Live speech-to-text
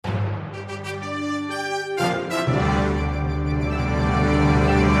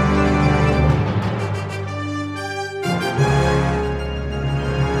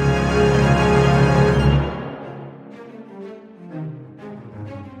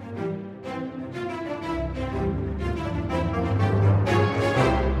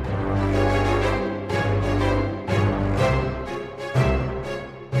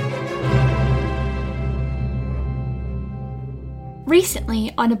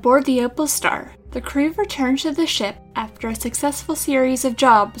Recently, on aboard the Opal Star, the crew returned to the ship after a successful series of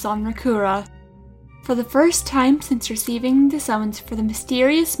jobs on Rakura. For the first time since receiving the summons for the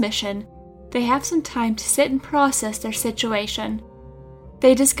mysterious mission, they have some time to sit and process their situation.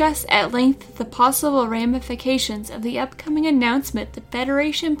 They discuss at length the possible ramifications of the upcoming announcement the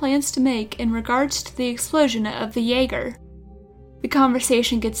Federation plans to make in regards to the explosion of the Jaeger. The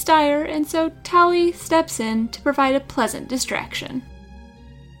conversation gets dire, and so Tali steps in to provide a pleasant distraction.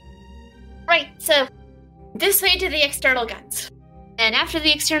 Right, so this way to the external guns. And after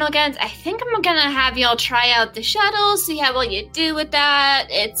the external guns, I think I'm gonna have y'all try out the shuttle, see how well you do with that.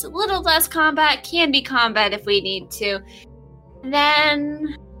 It's a little less combat, can be combat if we need to. And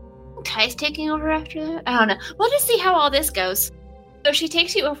then Kai's taking over after that? I don't know. We'll just see how all this goes. So she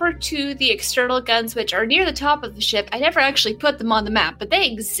takes you over to the external guns, which are near the top of the ship. I never actually put them on the map, but they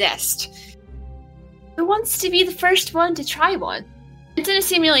exist. Who wants to be the first one to try one? It's in a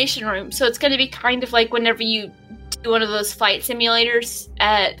simulation room, so it's going to be kind of like whenever you do one of those flight simulators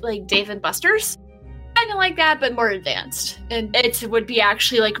at, like, Dave & Buster's. Kind of like that, but more advanced. And it would be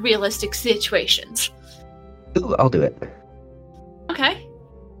actually, like, realistic situations. Ooh, I'll do it. Okay.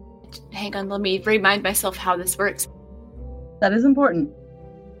 Hang on, let me remind myself how this works. That is important.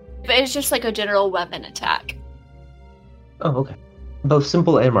 But it's just like a general weapon attack. Oh, okay. Both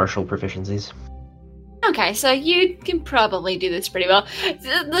simple and martial proficiencies. Okay, so you can probably do this pretty well.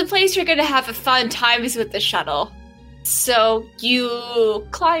 The place you're going to have a fun time is with the shuttle. So you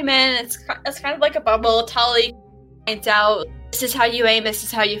climb in, it's kind of like a bubble. Tali points out, this is how you aim, this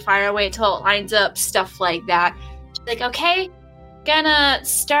is how you fire away until it lines up, stuff like that. She's like, okay, gonna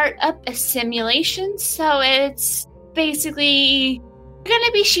start up a simulation, so it's basically, you're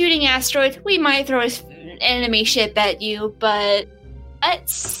gonna be shooting asteroids. We might throw an enemy ship at you, but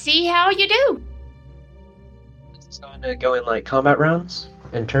let's see how you do. Is this going to go in, like, combat rounds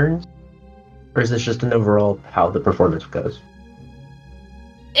and turns? Or is this just an overall how the performance goes?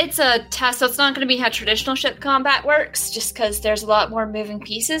 It's a test, so it's not going to be how traditional ship combat works, just because there's a lot more moving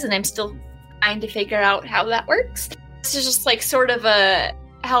pieces, and I'm still trying to figure out how that works. This is just like sort of a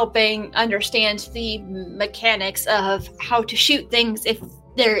helping understand the mechanics of how to shoot things if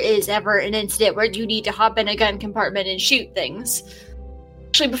there is ever an incident where you need to hop in a gun compartment and shoot things.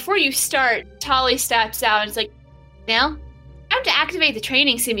 Actually, before you start, Tali steps out and is like, now, time to activate the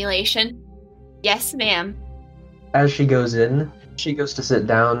training simulation. Yes, ma'am. As she goes in, she goes to sit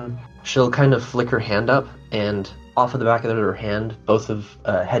down, she'll kind of flick her hand up, and off of the back of her hand, both of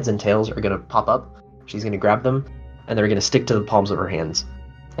heads and tails are going to pop up. She's going to grab them, and they're going to stick to the palms of her hands.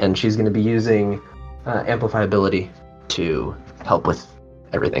 And she's going to be using amplifiability to help with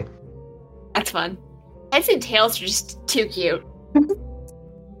everything. That's fun. Heads and tails are just too cute.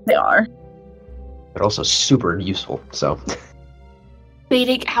 They are. But also super useful, so...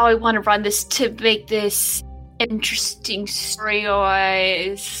 Debating how I want to run this to make this interesting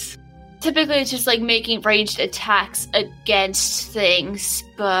story-wise. Typically, it's just like making ranged attacks against things,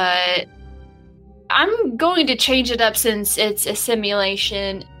 but I'm going to change it up since it's a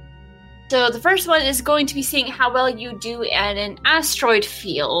simulation. So the first one is going to be seeing how well you do at an asteroid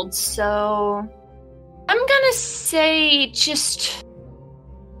field. So I'm gonna say just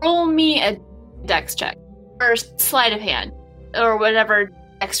roll me a dex check or sleight of hand or whatever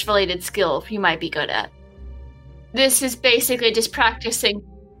dex-related skill you might be good at. This is basically just practicing.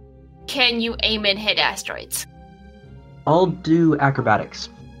 Can you aim and hit asteroids? I'll do acrobatics.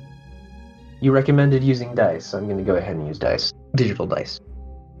 You recommended using dice, so I'm going to go ahead and use dice. Digital dice.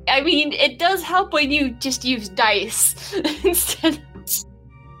 I mean, it does help when you just use dice instead of...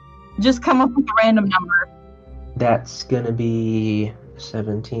 Just come up with a random number. That's going to be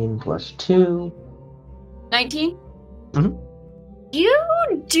 17 plus 2. 19? Mm-hmm.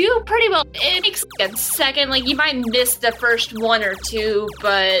 You do pretty well. It makes like a second, like you might miss the first one or two,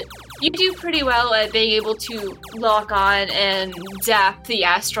 but you do pretty well at being able to lock on and zap the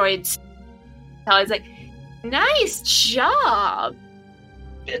asteroids. I was like, nice job!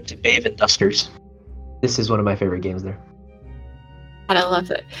 To Dave and Dusters. This is one of my favorite games there. And I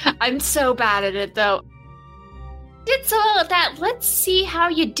love it. I'm so bad at it, though. Did so well at that. Let's see how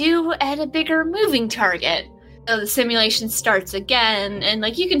you do at a bigger moving target. So the simulation starts again, and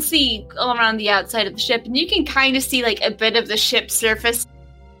like you can see all around the outside of the ship, and you can kind of see like a bit of the ship's surface.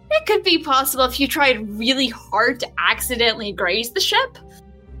 It could be possible if you tried really hard to accidentally graze the ship.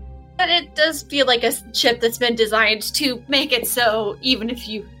 But it does feel like a ship that's been designed to make it so even if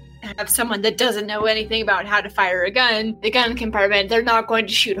you have someone that doesn't know anything about how to fire a gun, the gun compartment, they're not going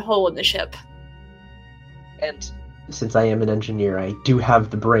to shoot a hole in the ship. And since I am an engineer, I do have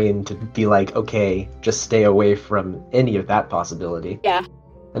the brain to be like, okay, just stay away from any of that possibility. Yeah.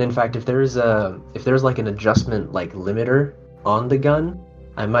 And in fact, if there's like an adjustment like limiter on the gun,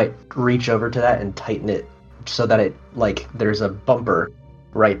 I might reach over to that and tighten it so that it like there's a bumper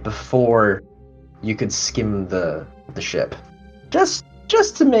right before you could skim the ship. Just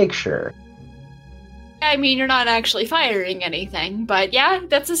to make sure. I mean, you're not actually firing anything, but yeah,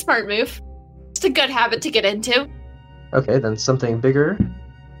 that's a smart move. It's a good habit to get into. Okay, then something bigger.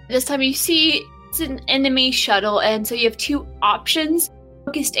 This time you see it's an enemy shuttle, and so you have two options.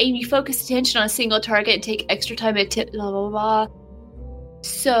 Focused aim, you focus attention on a single target and take extra time at blah blah blah.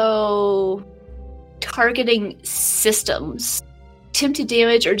 So, targeting systems. Attempt to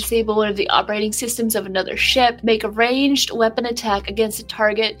damage or disable one of the operating systems of another ship. Make a ranged weapon attack against a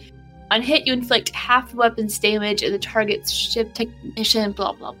target. On hit, you inflict half the weapon's damage and the target's ship technician,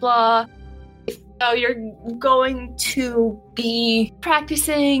 blah blah blah. So you're going to be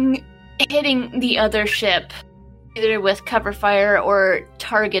practicing hitting the other ship, either with cover fire or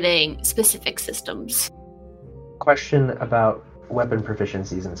targeting specific systems. Question about weapon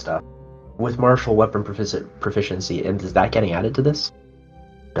proficiencies and stuff. With martial weapon proficiency, and is that getting added to this?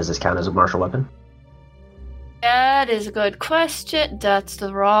 Does this count as a martial weapon? That is a good question. That's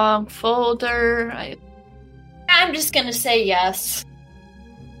the wrong folder. I'm just gonna say yes.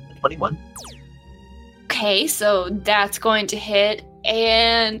 21. Okay, so that's going to hit,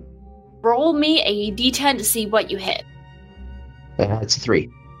 and roll me a d10 to see what you hit. It's 3.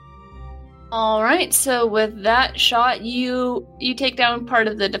 Alright, so with that shot, you take down part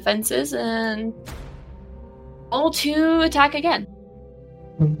of the defenses and roll to attack again.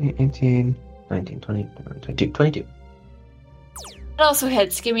 18, 19, 20, 22, 22. It also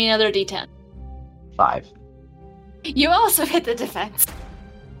hits. Give me another d10. 5. You also hit the defense.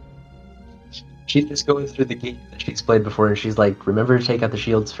 She's just going through the game that she's played before, and she's like, remember to take out the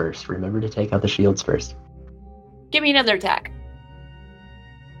shields first. Remember to take out the shields first. Give me another attack.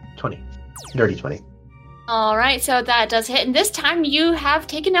 20. Dirty 20. Alright, so that does hit, and this time you have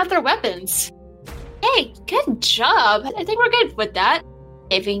taken out their weapons. Hey, good job. I think we're good with that.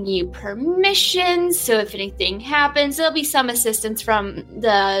 Giving you permission, so if anything happens, there'll be some assistance from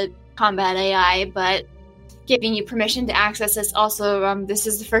the combat AI, but giving you permission to access this. Also, this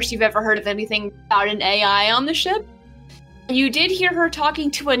is the first you've ever heard of anything about an AI on the ship. You did hear her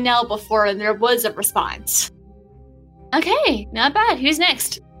talking to Anel before, and there was a response. Okay, not bad. Who's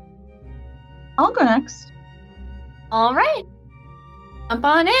next? I'll go next. All right. Jump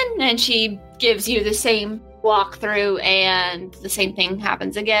on in, and she gives you the same walkthrough, and the same thing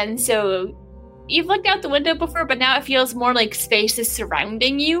happens again. So you've looked out the window before, but now it feels more like space is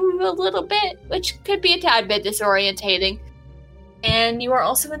surrounding you a little bit, which could be a tad bit disorientating. And you are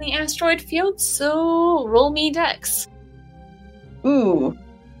also in the asteroid field, so roll me dex. Ooh.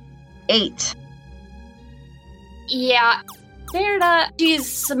 8. Yeah, Verda,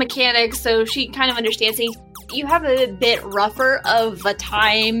 she's a mechanic, so she kind of understands things. You have a bit rougher of a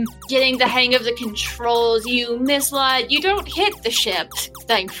time getting the hang of the controls. You misled. You don't hit the ship,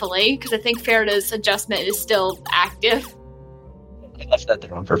 thankfully, because I think Verda's adjustment is still active. I left that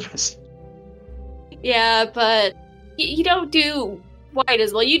there on purpose. Yeah, but you don't do quite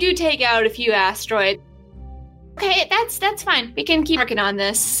as well. You do take out a few asteroids. Okay, that's fine. We can keep working on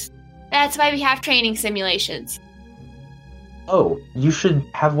this. That's why we have training simulations. Oh, you should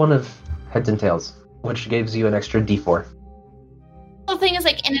have one of Heads and Tails, which gives you an extra d4. The thing is,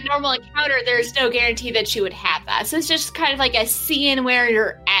 like, in a normal encounter, there's no guarantee that you would have that. So it's just kind of like a seeing where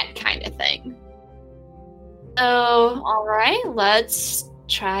you're at kind of thing. So, alright, let's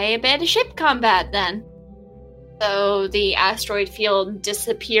try a bit of ship combat then. So the asteroid field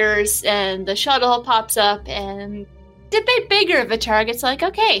disappears and the shuttle pops up and it's a bit bigger of a target. It's like,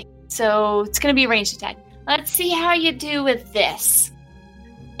 okay, so it's going to be a ranged attack. Let's see how you do with this.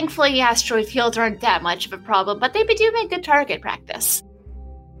 Thankfully, asteroid fields aren't that much of a problem, but they do make good target practice.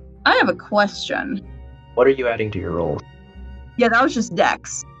 I have a question. What are you adding to your roll? Yeah, that was just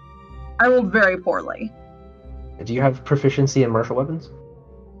dex. I rolled very poorly. Do you have proficiency in martial weapons?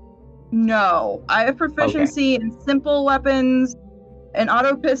 No. I have proficiency in simple weapons, an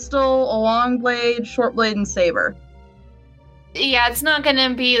auto pistol, a long blade, short blade, and saber. Yeah, it's not going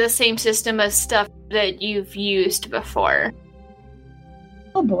to be the same system as stuff that you've used before.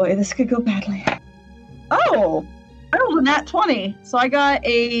 Oh boy, this could go badly. Oh! I rolled a nat 20, so I got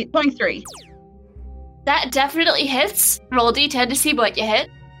a 23. That definitely hits. Roll d10 to see what you hit.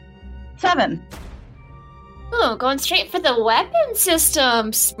 7. Ooh, going straight for the weapon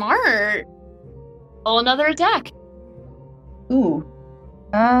system. Smart. Roll another attack. Ooh.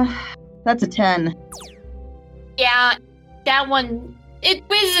 That's a 10. Yeah, that one, it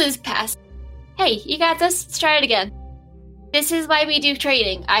whizzes past. Hey, you got this? Let's try it again. This is why we do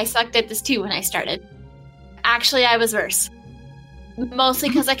training. I sucked at this too when I started. Actually, I was worse. Mostly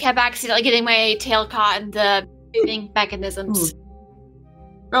because I kept accidentally getting my tail caught in the breathing mechanisms.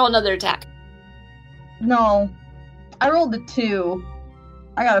 Roll another attack. No. I rolled a 2.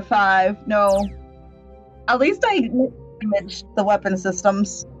 I got a 5. No. At least I damaged the weapon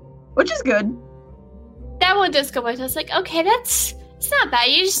systems, which is good. That one does go by. I was like, okay, it's not bad.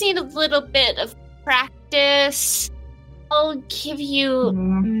 You just need a little bit of practice. I'll give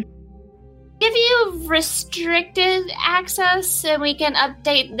you restricted access, and we can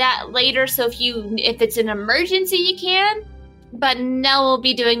update that later. So if it's an emergency, you can. But Nell will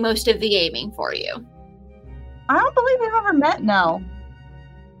be doing most of the gaming for you. I don't believe I've ever met Nell.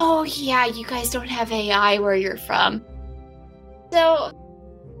 Oh yeah, you guys don't have AI where you're from. So,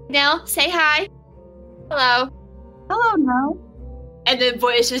 Nell, say hi. Hello. Hello, Nell. And the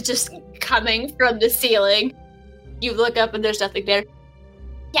voice is just coming from the ceiling. You look up and there's nothing there.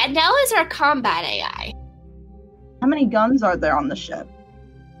 Yeah, Nell is our combat AI. How many guns are there on the ship?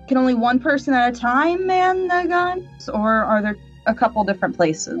 Can only one person at a time man the guns? Or are there a couple different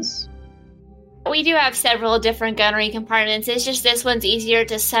places? We do have several different gunnery compartments. It's just this one's easier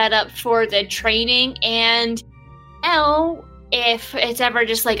to set up for the training. And now, if it's ever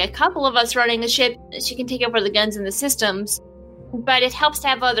just like a couple of us running the ship, she can take over the guns and the systems. But it helps to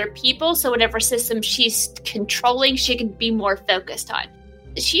have other people, so whatever system she's controlling, she can be more focused on.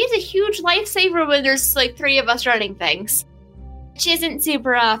 She is a huge lifesaver when there's like 3 of us running things. Which isn't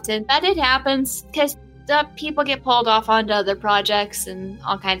super often, but it happens because people get pulled off onto other projects and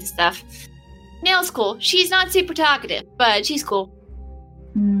all kinds of stuff. Nell's cool. She's not super talkative, but she's cool.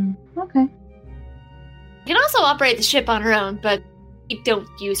 Okay. You can also operate the ship on her own, but we don't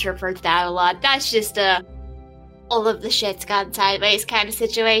use her for that a lot. That's just all of the shit's gone sideways kind of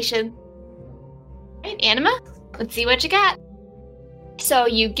situation. Right, Anima? Let's see what you got. So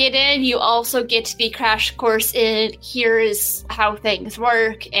you get in, you also get the crash course in here is how things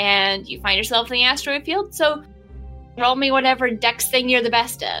work, and you find yourself in the asteroid field, so roll me whatever dex thing you're the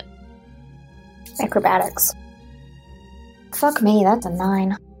best at. Acrobatics. Fuck me, that's a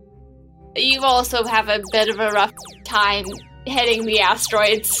 9. You also have a bit of a rough time hitting the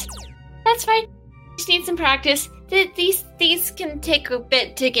asteroids. That's fine. Just need some practice. These can take a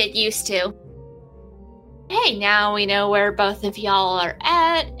bit to get used to. Hey, now we know where both of y'all are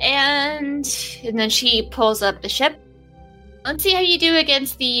at, and then she pulls up the ship. Let's see how you do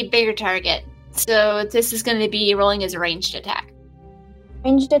against the bigger target. So this is going to be rolling as a ranged attack.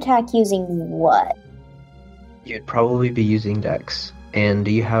 Ranged attack using what? You'd probably be using Dex. And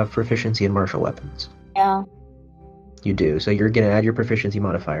do you have proficiency in martial weapons? Yeah. You do, so you're going to add your proficiency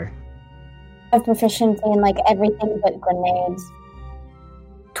modifier. I have proficiency in like everything but grenades.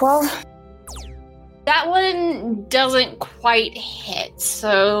 12? That one doesn't quite hit,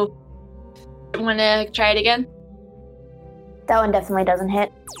 so I'm going to try it again. That one definitely doesn't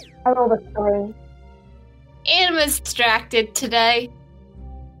hit. I rolled a 3. Anima's distracted today.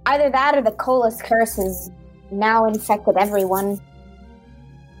 Either that or the Colas curse has now infected everyone.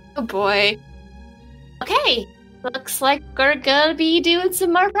 Oh boy. Okay, looks like we're gonna be doing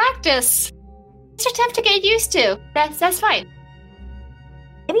some more practice. It's just tough to get used to. That's fine.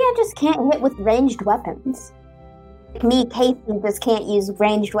 Maybe I just can't hit with ranged weapons. Like me, Casey, just can't use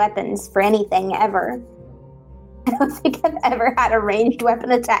ranged weapons for anything ever. I don't think I've ever had a ranged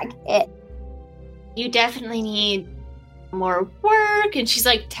weapon attack hit. You definitely need more work, and she's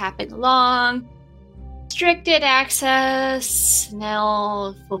like tapping along. Restricted access.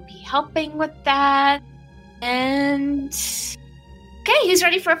 Nell will be helping with that. And okay, who's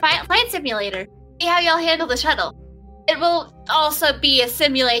ready for a flight simulator? See how y'all handle the shuttle. It will also be a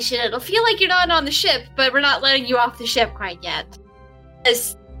simulation. It'll feel like you're not on the ship, but we're not letting you off the ship quite yet.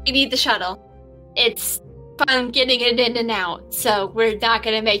 Because you need the shuttle. It's fun getting it in and out, so we're not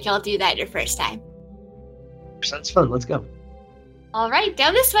going to make y'all do that your first time. Sounds fun, let's go. Alright,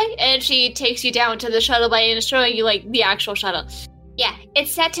 down this way. And she takes you down to the shuttle bay and showing you, like, the actual shuttle. Yeah,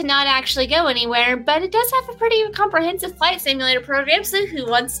 it's set to not actually go anywhere, but it does have a pretty comprehensive flight simulator program, so who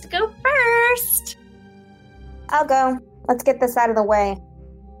wants to go first? I'll go. Let's get this out of the way.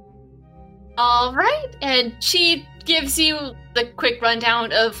 Alright, and she gives you the quick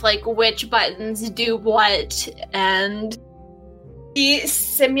rundown of, like, which buttons do what, and the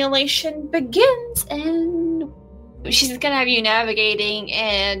simulation begins, and she's gonna have you navigating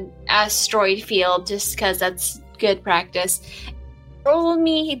an asteroid field just because that's good practice. Roll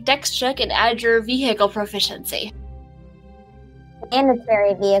me dex check and add your vehicle proficiency.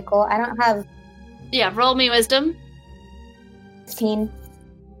 Mandatory vehicle. I don't have Yeah, roll me wisdom. 16.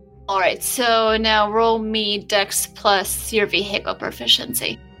 Alright, so now roll me dex plus your vehicle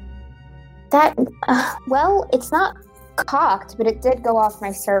proficiency. That, well, it's not cocked, but it did go off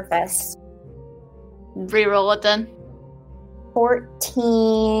my surface. Reroll it then.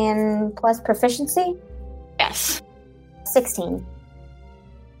 14 plus proficiency? Yes. 16.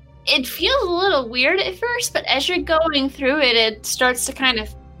 It feels a little weird at first, but as you're going through it, it starts to kind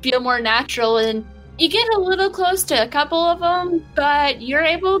of feel more natural, and you get a little close to a couple of them, but you're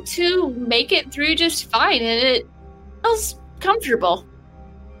able to make it through just fine, and it feels comfortable.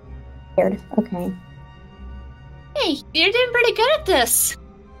 Weird. Okay. Hey, you're doing pretty good at this.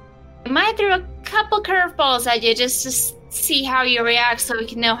 I might throw a couple curveballs at you just to see how you react so we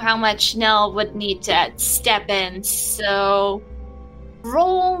can know how much Nell would need to step in. So,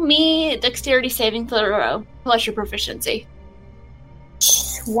 roll me a dexterity saving throw plus your proficiency.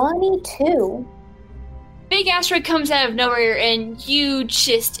 22. Big asteroid comes out of nowhere and you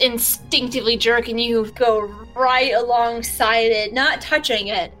just instinctively jerk and you go right alongside it, not touching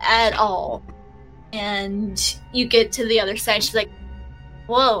it at all. And you get to the other side. She's like,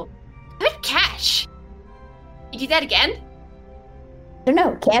 whoa, good catch. You do that again? I don't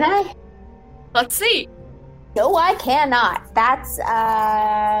know, can I? Let's see. No, I cannot. That's,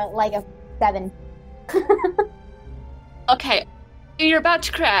 like a 7. Okay, you're about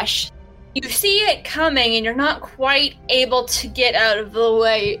to crash. You see it coming and you're not quite able to get out of the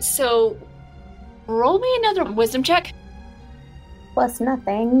way, so roll me another wisdom check. Plus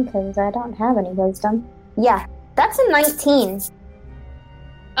nothing, because I don't have any wisdom. Yeah, that's a 19.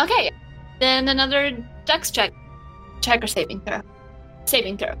 Okay, then another dex check. Check or saving throw.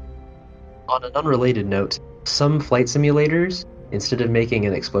 Saving throw. On an unrelated note, some flight simulators, instead of making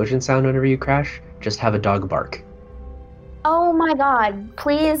an explosion sound whenever you crash, just have a dog bark. Oh my god,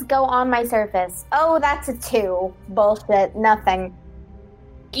 please go on my surface. Oh, that's a 2. Bullshit, nothing.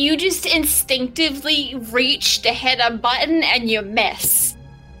 You just instinctively reach to hit a button and you miss.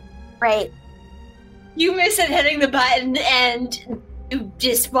 Right. You miss it hitting the button and you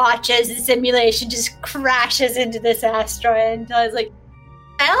just watch as the simulation just crashes into this asteroid. And I was like,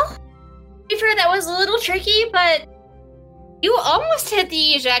 well, I'm sure that was a little tricky, but you almost hit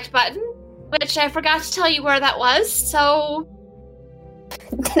the eject button, which I forgot to tell you where that was, so...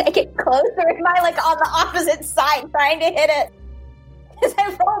 Did I get closer? Am I, like, on the opposite side trying to hit it? Because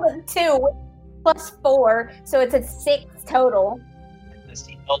I rolled a 2 plus 4, so it's a 6 total. The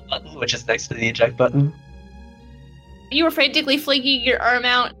seatbelt button, which is next to the eject button. You were frantically flinging your arm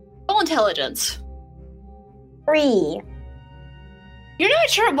out. Roll intelligence. 3. You're not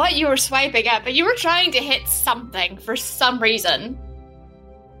sure what you were swiping at, but you were trying to hit something for some reason.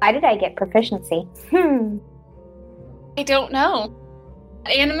 Why did I get proficiency? I don't know.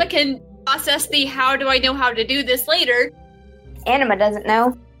 Anima can process the how do I know how to do this later. Anima doesn't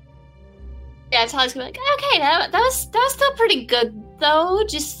know. Yeah, Tally's gonna be like, okay, that was still pretty good though.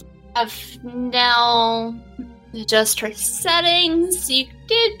 Just have Nell adjust her settings. You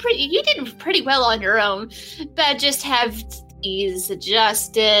did pretty well on your own, but just have these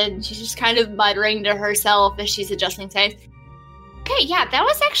adjusted. She's just kind of muttering to herself as she's adjusting settings. Okay, yeah, that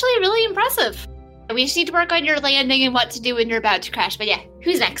was actually really impressive. We just need to work on your landing and what to do when you're about to crash. But yeah,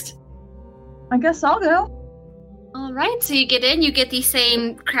 who's next? I guess I'll go. Alright, so you get in, you get the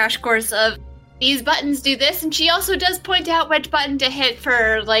same crash course of these buttons do this, and she also does point out which button to hit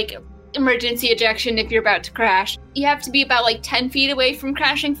for, like, emergency ejection if you're about to crash. You have to be about, like, 10 feet away from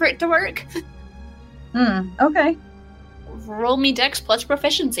crashing for it to work. Okay. Roll me dex plus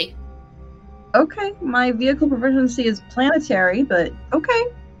proficiency. Okay, my vehicle proficiency is planetary, but okay.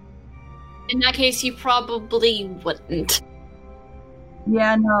 In that case, you probably wouldn't.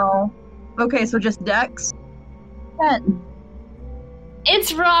 Yeah, no. Okay, so just dex? 10.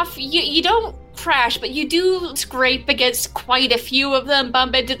 It's rough. You don't crash, but you do scrape against quite a few of them,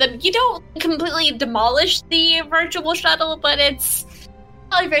 bump into them. You don't completely demolish the virtual shuttle, but it's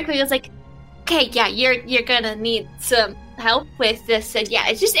probably very quickly. It's like, okay, yeah, you're gonna need some help with this, and yeah,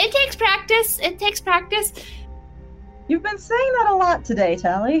 it takes practice. It takes practice. You've been saying that a lot today,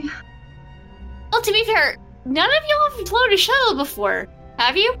 Tally. Well, to be fair, none of y'all have flown a shuttle before,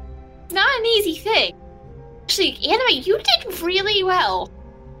 have you? It's not an easy thing. Actually, Anima, you did really well.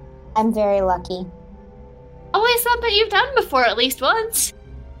 I'm very lucky. Always something you've done before at least once.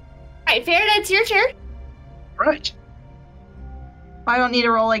 Alright, Farida, it's your turn. Right. I don't need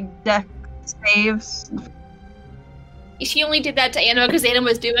to roll, like, dex saves. She only did that to Anima because Anima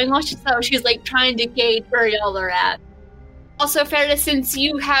was doing well, so she's like trying to gauge where y'all are at. Also, Farida, since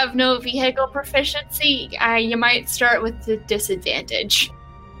you have no vehicle proficiency, you might start with the disadvantage.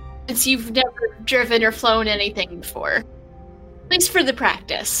 since you've never driven or flown anything before. At least for the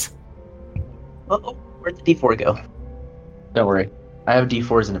practice. Oh, where'd the D4 go? Don't worry. I have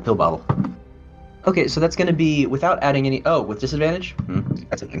D4s in a pill bottle. Okay, so that's going to be without adding any... Oh, with disadvantage?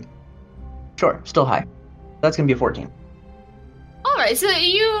 That's a thing. Sure, still high. That's going to be a 14. Alright, so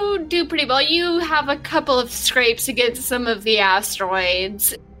you do pretty well. You have a couple of scrapes against some of the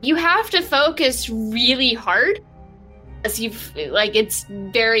asteroids. You have to focus really hard, as it's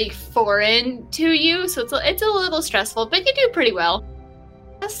very foreign to you, so it's a little stressful, but you do pretty well.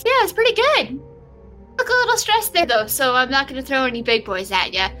 It's pretty good. Look a little stressed there, though, so I'm not going to throw any big boys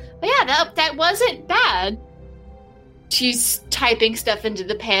at you. But yeah, that wasn't bad. She's typing stuff into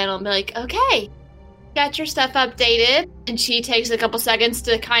the panel and be like, okay, got your stuff updated. And she takes a couple seconds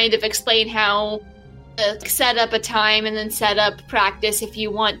to kind of explain how to set up a time and then set up practice if you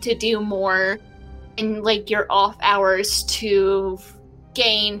want to do more in, your off hours to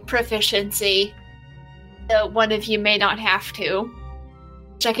gain proficiency. One of you may not have to.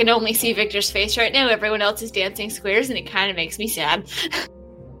 Which I can only see Victor's face right now. Everyone else is dancing squares, and it kind of makes me sad.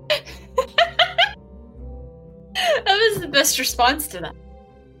 That was the best response to that.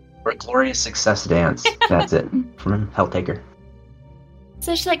 For a glorious success dance. That's it. From Helltaker.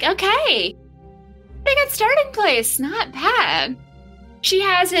 So she's like, okay. Pretty good starting place. Not bad. She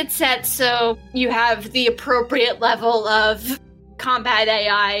has it set so you have the appropriate level of combat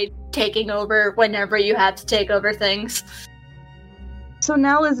AI taking over whenever you have to take over things. So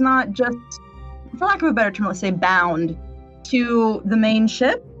Nell is not just, for lack of a better term, let's say bound to the main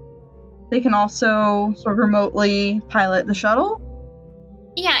ship. They can also sort of remotely pilot the shuttle.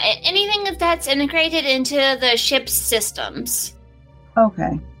 Yeah, anything that's integrated into the ship's systems.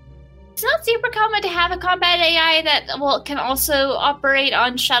 Okay. It's not super common to have a combat AI that can also operate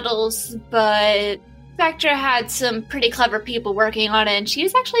on shuttles, but Spectra had some pretty clever people working on it, and she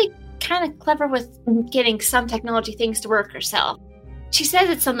was actually kind of clever with getting some technology things to work herself. She says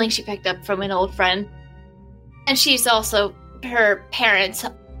it's something she picked up from an old friend. And she's also, her parents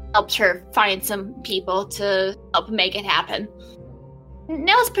helped her find some people to help make it happen.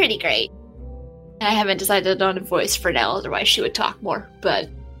 Nell's pretty great. I haven't decided on a voice for Nell, otherwise she would talk more, but...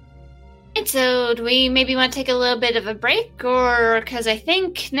 And so, do we maybe want to take a little bit of a break, or... Because I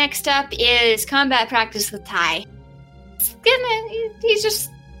think next up is combat practice with Ty. He's just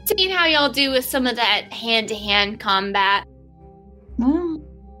seeing how y'all do with some of that hand-to-hand combat. Well,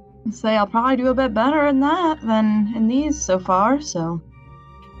 I say I'll probably do a bit better in that than in these so far, so...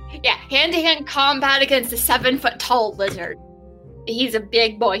 Yeah, hand-to-hand combat against a 7-foot-tall lizard. He's a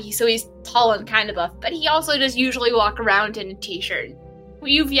big boy, so he's tall and kind of buff, but he also does usually walk around in a t-shirt.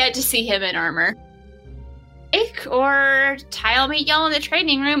 You've yet to see him in armor. Or I'll meet y'all in the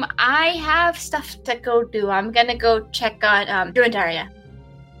training room. I have stuff to go do. I'm gonna go check on Drew and Daria.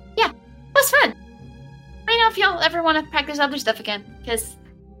 Yeah, it was fun. I know if y'all ever want to practice other stuff again, because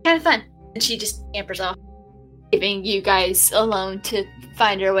kind of fun. And she just scampers off, leaving you guys alone to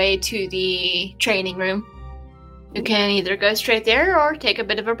find your way to the training room. You can either go straight there or take a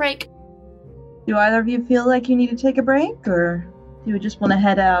bit of a break. Do either of you feel like you need to take a break, or do you just want to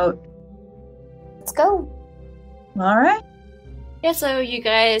head out? Let's go. Alright. Yeah, so you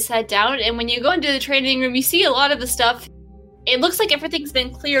guys head down, and when you go into the training room, you see a lot of the stuff. It looks like everything's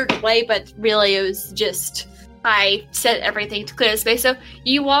been cleared away, but really it was just... I set everything to clear the space. So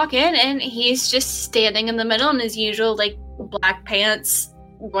you walk in, and he's just standing in the middle in his usual, black pants,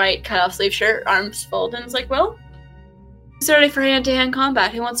 white cutoff sleeve shirt, arms folded, and it's like, well, it's ready for hand-to-hand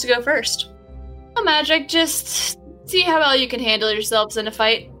combat. Who wants to go first? No magic, just see how well you can handle yourselves in a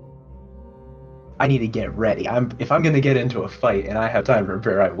fight. I need to get ready. If I'm going to get into a fight and I have time to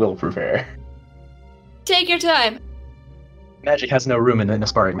prepare, I will prepare. Take your time. Magic has no room in a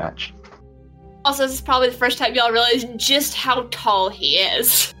sparring match. Also, this is probably the first time y'all realize just how tall he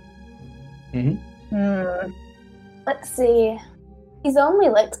is. Mm-hmm. Let's see. He's only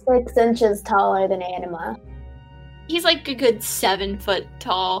 6 inches taller than Anima. He's a good 7 foot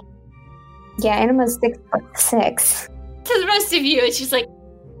tall. Yeah, Anima's 6'6". To the rest of you, it's just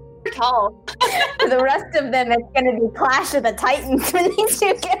you're tall. For the rest of them, it's gonna be Clash of the Titans when these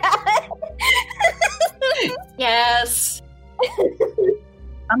two get at it. Yes.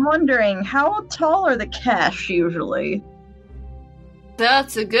 I'm wondering, how tall are the Cash usually?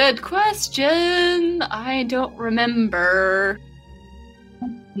 That's a good question. I don't remember.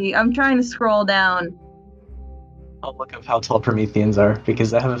 I'm trying to scroll down. I'll look up how tall Prometheans are,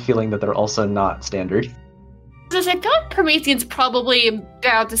 because I have a feeling that they're also not standard. As I thought Prometheans probably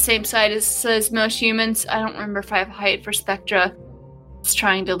about the same size as most humans. I don't remember if I have height for Spectra. It's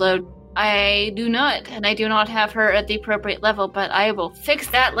trying to load I do not, and I do not have her at the appropriate level, but I will fix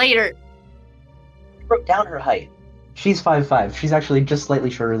that later. I wrote down her height. She's 5'5". She's actually just slightly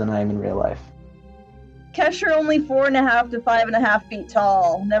shorter than I am in real life. Kesher only 4.5 to 5.5 feet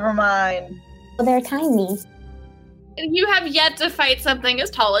tall. Never mind. Well, they're tiny. You have yet to fight something as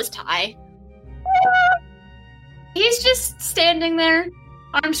tall as Ty. He's just standing there,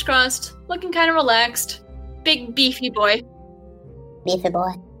 arms crossed, looking kind of relaxed. Big, beefy boy. Beefy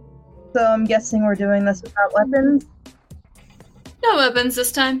boy. So I'm guessing we're doing this without weapons? No weapons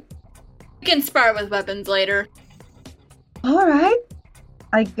this time. We can spar with weapons later. Alright.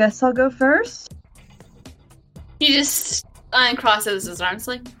 I guess I'll go first. He just uncrosses his arms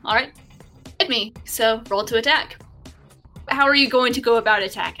like, alright, hit me, so roll to attack. How are you going to go about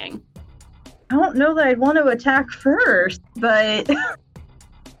attacking? I don't know that I'd want to attack first, but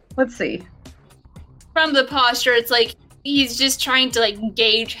let's see. From the posture, it's like he's just trying to like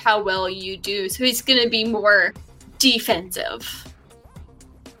gauge how well you do, so he's gonna be more defensive.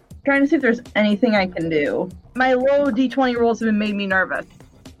 Trying to see if there's anything I can do. My low d20 rolls have been made me nervous.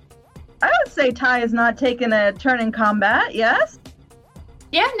 I would say Ty has not taken a turn in combat, yes?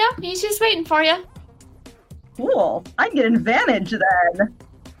 Yeah, no, he's just waiting for you. Cool. I get advantage then.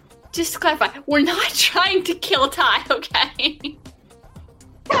 Just to clarify, we're not trying to kill Ty, okay?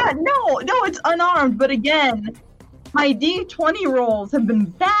 Yeah, no, it's unarmed, but again, my d20 rolls have been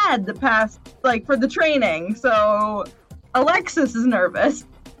bad the past, for the training, so Alexis is nervous.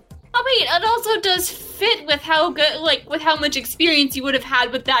 Oh wait, it also does fit with how good, with how much experience you would have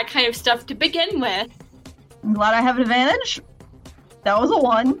had with that kind of stuff to begin with. I'm glad I have an advantage. That was a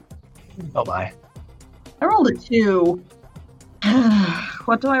 1. Oh my. I rolled a 2.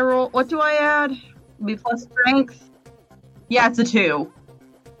 What do I roll? What do I add? Be plus strength? Yeah, it's a 2.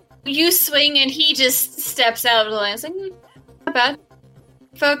 You swing and he just steps out of the line. It's like, not bad.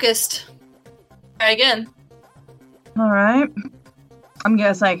 Focused. Try again. Alright. I'm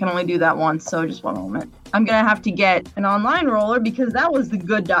guessing I can only do that once, so just one moment. I'm gonna have to get an online roller because that was the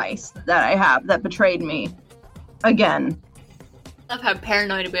good dice that I have that betrayed me. Again. I love how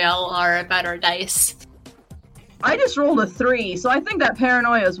paranoid we all are about our dice. I just rolled a 3, so I think that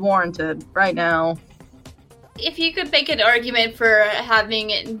paranoia is warranted right now. If you could make an argument for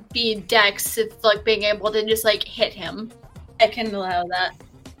having it be Dex, if being able to just hit him, I can allow that.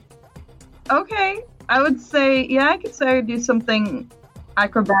 Okay, I would say, I could say I would do something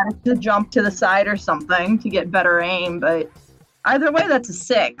acrobatic to jump to the side or something to get better aim, but either way, that's a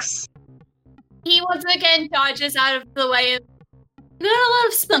 6. He once again dodges out of the way. Not a lot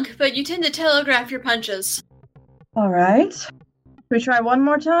of spunk, but you tend to telegraph your punches. Alright. Should we try one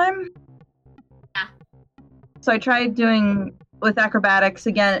more time? Yeah. So I tried doing with acrobatics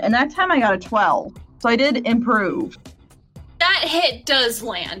again, and that time I got a 12. So I did improve. That hit does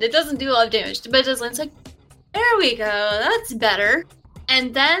land. It doesn't do a lot of damage, but it does land. It's like, there we go, that's better.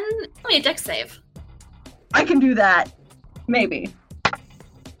 And then, a dex save. I can do that. Maybe.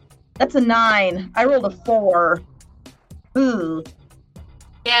 That's a 9. I rolled a 4. Ooh.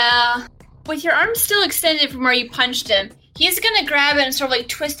 Yeah. With your arm still extended from where you punched him, he's gonna grab it and sort of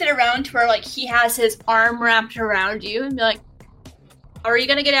twist it around to where he has his arm wrapped around you and be like, how are you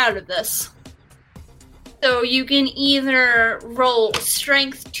gonna get out of this? So you can either roll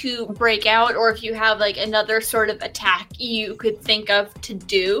strength to break out, or if you have another sort of attack you could think of to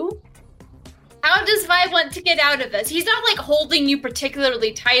do. How does Vi want to get out of this? He's not holding you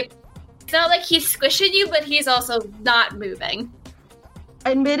particularly tight. It's not like he's squishing you, but he's also not moving.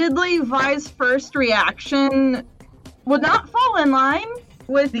 Admittedly, Vi's first reaction would not fall in line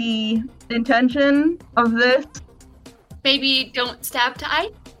with the intention of this. Maybe don't stab Ty?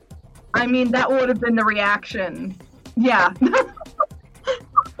 I mean, that would have been the reaction. Yeah.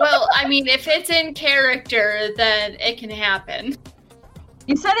 Well, I mean, if it's in character, then it can happen.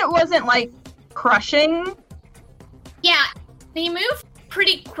 You said it wasn't, crushing? Yeah, they move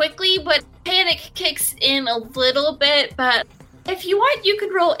pretty quickly, but panic kicks in a little bit, but if you want, you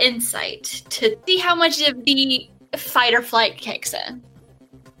could roll insight to see how much of the fight or flight kicks in.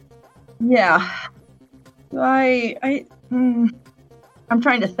 Yeah. I'm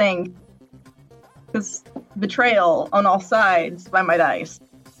trying to think. Because betrayal on all sides by my dice.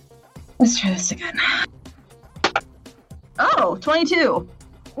 Let's try this again. Oh, 22.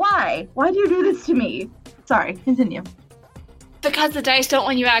 Why? Why do you do this to me? Sorry, continue. Because the dice don't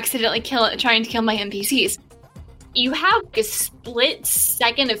want you accidentally trying to kill my NPCs. You have a split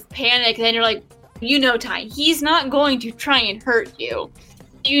second of panic, then you're like, Ty, he's not going to try and hurt you.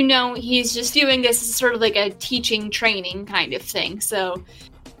 He's just doing this as sort of a teaching training kind of thing, so...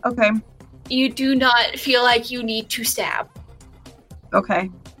 Okay. You do not feel like you need to stab. Okay.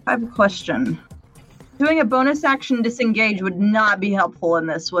 I have a question. Doing a bonus action disengage would not be helpful in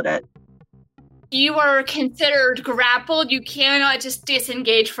this, would it? You are considered grappled. You cannot just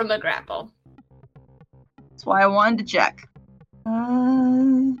disengage from the grapple. That's why I wanted to check.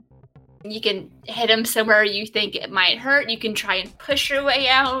 You can hit him somewhere you think it might hurt. You can try and push your way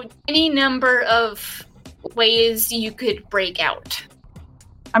out. Any number of ways you could break out.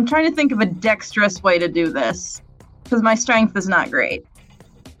 I'm trying to think of a dexterous way to do this, because my strength is not great.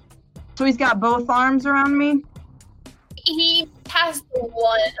 So he's got both arms around me? He has the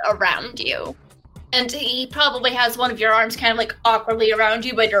one around you. And he probably has one of your arms kind of like awkwardly around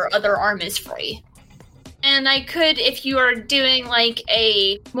you, but your other arm is free. And I could, if you are doing like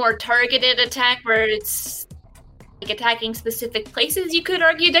a more targeted attack where it's like attacking specific places, you could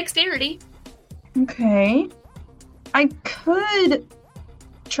argue dexterity. Okay. I could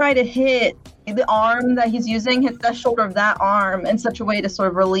try to hit the arm that he's using, hit the shoulder of that arm in such a way to sort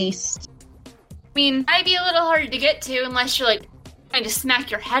of release. I mean, might be a little harder to get to unless you're like trying to smack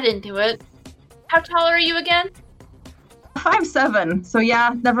your head into it. How tall are you again? 5'7", so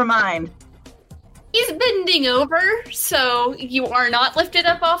yeah, never mind. He's bending over, so you are not lifted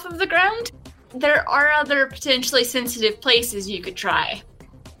up off of the ground. There are other potentially sensitive places you could try.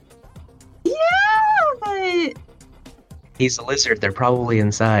 Yeah, but... He's a lizard. They're probably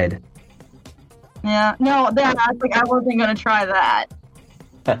inside. Yeah, no, I wasn't going to try that.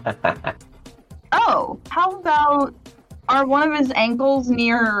 Oh, how about... Are one of his ankles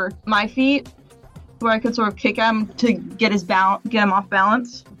near my feet? Where I could sort of kick him to get him off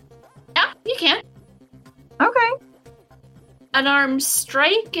balance? Yeah, you can. Okay. Unarmed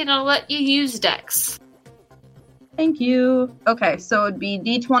strike, and I'll let you use dex. Thank you. Okay, so it'd be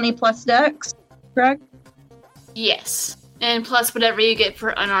d20 plus dex, correct? Yes. And plus whatever you get for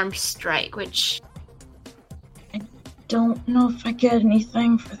unarmed strike, which... I don't know if I get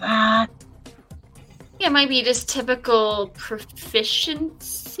anything for that. Yeah, it might be just typical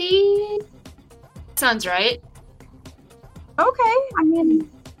proficiency. Sounds right. Okay, I mean...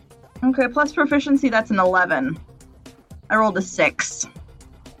 Okay, plus proficiency, that's an 11. I rolled a 6.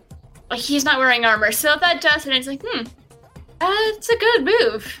 Like, he's not wearing armor, so if that does it, it's like, that's a good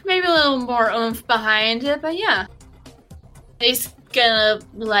move. Maybe a little more oomph behind it, but yeah. He's gonna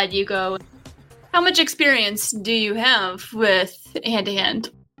let you go. How much experience do you have with hand-to-hand?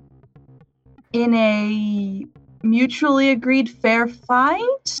 In a mutually agreed fair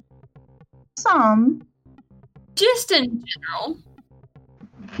fight? Some. Just in general.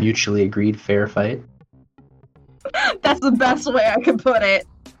 Mutually agreed fair fight. That's the best way I could put it.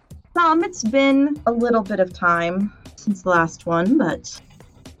 It's been a little bit of time since the last one, but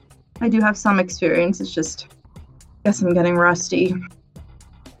I do have some experience. It's just, I guess I'm getting rusty.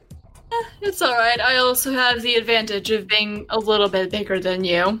 It's alright. I also have the advantage of being a little bit bigger than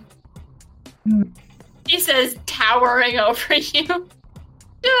you. He says, towering over you.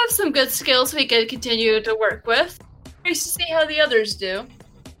 You have some good skills we could continue to work with. Curious to see how the others do.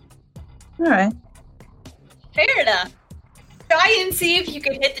 Alright. Fair enough. Try and see if you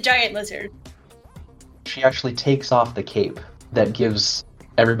can hit the giant lizard. She actually takes off the cape that gives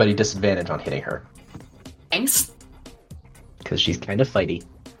everybody disadvantage on hitting her. Thanks. Because she's kind of fighty.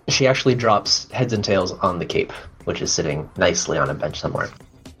 She actually drops heads and tails on the cape, which is sitting nicely on a bench somewhere.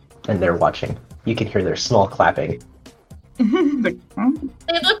 And they're watching. You can hear their small clapping. They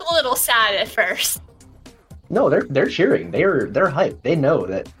look a little sad at first. No, they're cheering. They're hyped. They know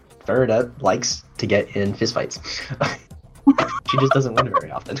that Farida likes to get in fistfights. She just doesn't win very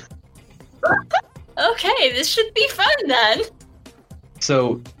often. Okay, this should be fun then.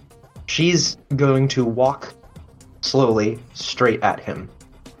 So she's going to walk slowly straight at him,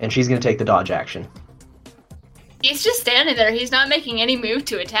 and she's going to take the dodge action. He's just standing there. He's not making any move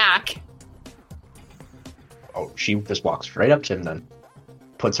to attack. Oh, she just walks right up to him then.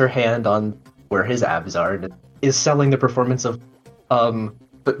 Puts her hand on where his abs are and is selling the performance of,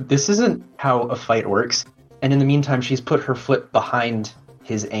 but this isn't how a fight works. And in the meantime, she's put her foot behind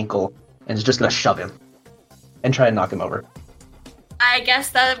his ankle and is just gonna shove him and try and knock him over. I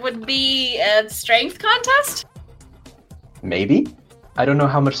guess that would be a strength contest? Maybe. I don't know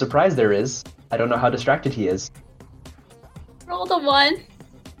how much surprise there is. I don't know how distracted he is. Roll the 1.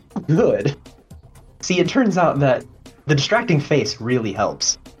 Good. See, it turns out that the distracting face really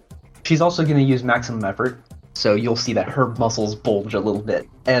helps. She's also going to use maximum effort, so you'll see that her muscles bulge a little bit,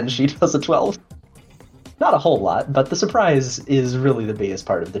 and she does a 12. Not a whole lot, but the surprise is really the biggest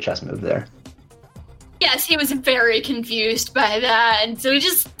part of the chess move there. Yes, he was very confused by that, and so he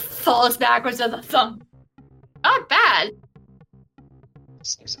just falls backwards on the thumb. Not bad.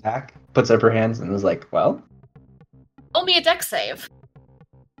 Sniffs back, puts up her hands, and is like, well? Roll me a dex save.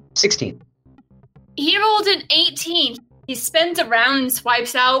 16. He rolled an 18. He spins around and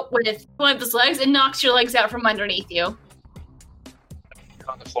swipes out with one of his legs and knocks your legs out from underneath you. You're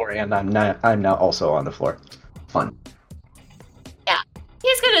on the floor, and I'm now also on the floor. Fun.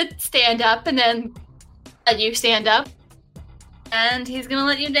 He's gonna stand up and then let you stand up. And he's gonna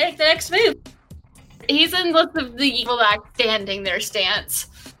let you make the next move. He's in lots of the evil act standing there stance.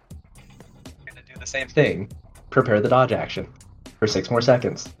 I'm gonna do the same thing. Prepare the dodge action for 6 more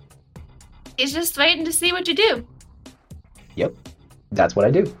seconds. He's just waiting to see what you do. Yep. That's what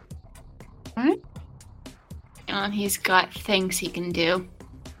I do. Alright. And he's got things he can do.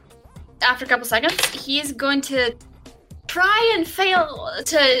 After a couple seconds, he's going to try and fail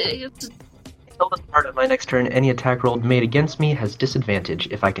to... Until the start of my next turn, any attack roll made against me has disadvantage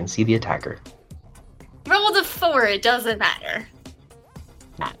if I can see the attacker. Roll the 4, it doesn't matter.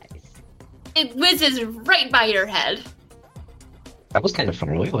 Nice. It whizzes right by your head. That was kind of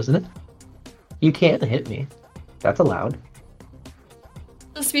far away, wasn't it? You can't hit me. That's allowed.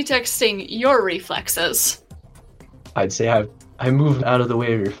 Let's be texting your reflexes. I'd say I moved out of the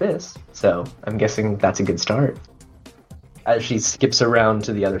way of your fist, so I'm guessing that's a good start. As she skips around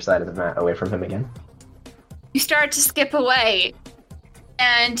to the other side of the mat, away from him again. You start to skip away,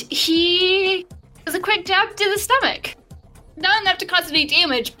 and he does a quick jab to the stomach. Not enough to cause any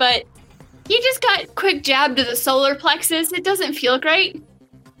damage, but he just got a quick jab to the solar plexus. It doesn't feel great.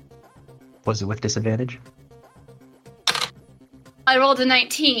 Was it with disadvantage? I rolled a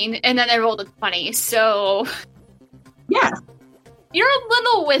 19, and then I rolled a 20, so... Yeah. You're a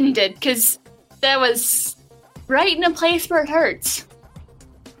little winded, because that was right in a place where it hurts.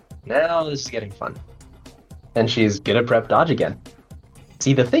 Now this is getting fun. And she's gonna prep dodge again.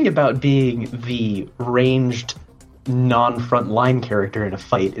 See, the thing about being the ranged, non-front line character in a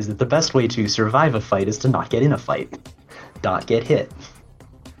fight is that the best way to survive a fight is to not get in a fight. Not get hit.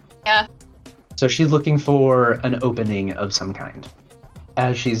 Yeah. So she's looking for an opening of some kind.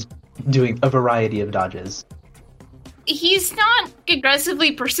 As she's doing a variety of dodges. He's not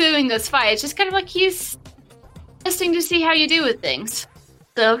aggressively pursuing this fight. It's just kind of like he's testing to see how you do with things.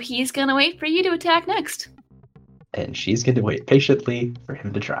 So he's gonna wait for you to attack next. And she's going to wait patiently for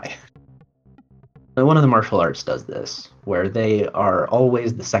him to try. Now, one of the martial arts does this, where they are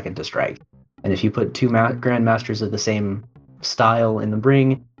always the second to strike. And if you put two grandmasters of the same style in the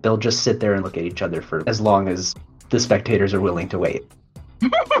ring, they'll just sit there and look at each other for as long as the spectators are willing to wait.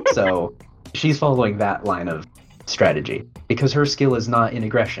 So she's following that line of strategy, because her skill is not in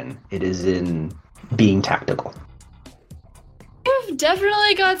aggression, it is in being tactical. You've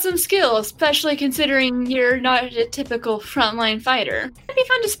definitely got some skill, especially considering you're not a typical frontline fighter. It'd be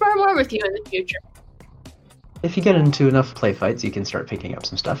fun to spar more with you in the future. If you get into enough play fights, you can start picking up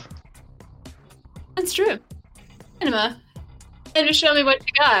some stuff. That's true. Anima, and just show me what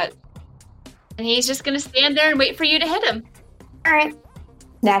you got. And he's just gonna stand there and wait for you to hit him. Alright.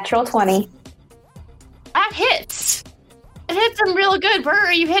 Natural 20. That hits! It hits him real good. Where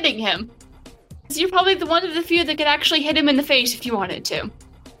are you hitting him? You're probably the one of the few that could actually hit him in the face if you wanted to.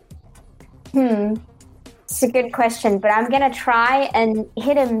 It's a good question, but I'm gonna try and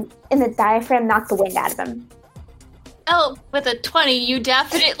hit him in the diaphragm, knock the wind out of him. Oh, with a 20, you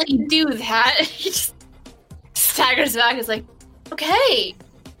definitely do that. He just staggers back and is like, okay.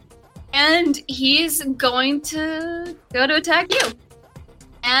 And he's going to go to attack you.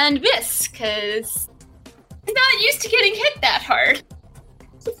 And miss, because he's not used to getting hit that hard.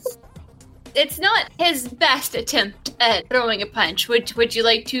 It's not his best attempt at throwing a punch. Would you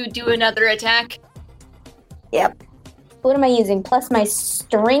like to do another attack? Yep. What am I using? Plus my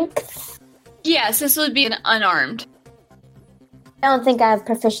strength? Yes, this would be an unarmed. I don't think I have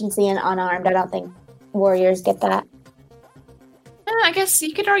proficiency in unarmed. I don't think warriors get that. I guess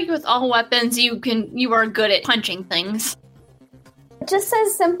you could argue with all weapons you are good at punching things. It just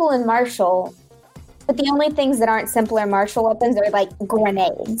says simple and martial. But the only things that aren't simple or martial weapons are like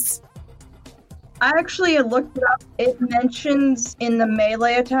grenades. I actually looked it up. It mentions in the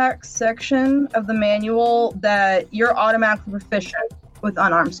melee attacks section of the manual that you're automatically proficient with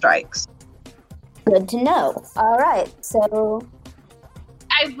unarmed strikes. Good to know. Alright, so...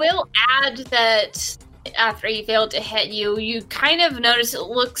 I will add that after he failed to hit you, you kind of notice it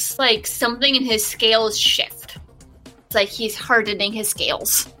looks like something in his scales shift. It's like he's hardening his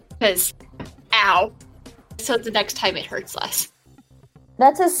scales. Because, ow. So the next time it hurts less.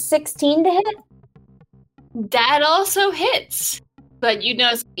 That's a 16 to hit? That also hits. But you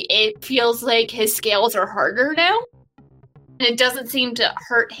notice it feels like his scales are harder now. And it doesn't seem to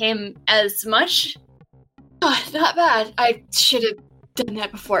hurt him as much. Oh, not bad. I should have done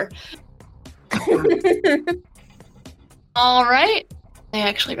that before. All right. I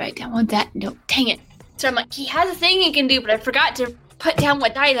actually write down what that note. Dang it. So I'm like, he has a thing he can do, but I forgot to put down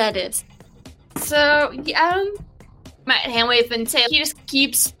what die that is. So, my hand wave and say he just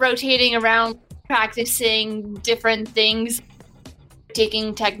keeps rotating around, practicing different things,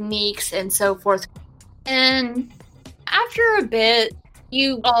 taking techniques and so forth. And after a bit,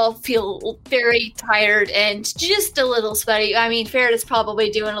 you all feel very tired and just a little sweaty. I mean, Farrah is probably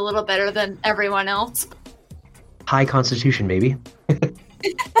doing a little better than everyone else. High constitution, baby.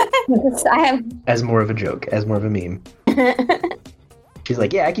 I have. As more of a joke, as more of a meme. She's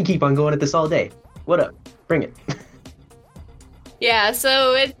like, yeah, I can keep on going at this all day. What up? Bring it. Yeah,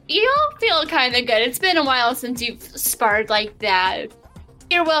 so you all feel kind of good. It's been a while since you've sparred like that.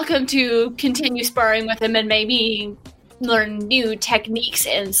 You're welcome to continue sparring with him and maybe learn new techniques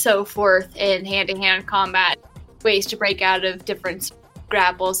and so forth in hand-to-hand combat, ways to break out of different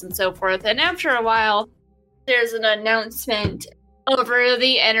grapples and so forth. And after a while, there's an announcement over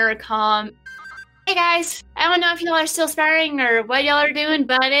the intercom. Hey guys, I don't know if y'all are still sparring or what y'all are doing,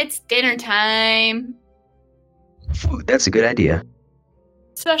 but it's dinner time. Food, that's a good idea.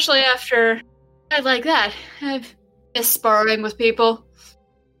 Especially after I like that. I've missed sparring with people.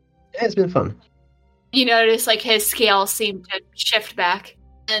 Yeah, it's been fun. You notice, like, his scales seem to shift back,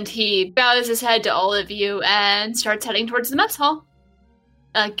 and he bows his head to all of you and starts heading towards the mess hall.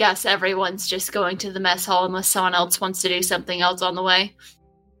 I guess everyone's just going to the mess hall unless someone else wants to do something else on the way.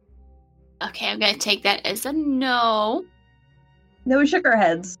 Okay, I'm gonna take that as a no. No, we shook our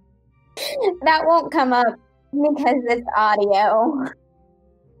heads. That won't come up because it's audio.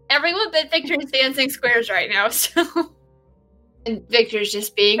 Everyone but Victor is dancing squares right now, so... And Victor's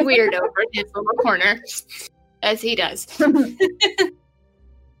just being weird over in his little corner, as he does. The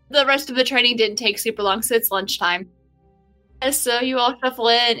rest of the training didn't take super long, so it's lunchtime. And so you all shuffle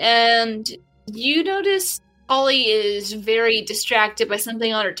in, and you notice Holly is very distracted by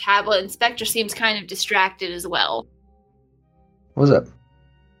something on her tablet, and Spectre seems kind of distracted as well. What's up?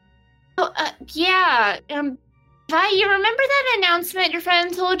 Oh, yeah. Vi, you remember that announcement your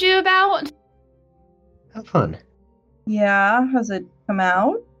friend told you about? Have fun. Yeah, has it come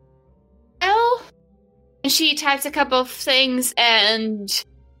out? Well, she types a couple of things and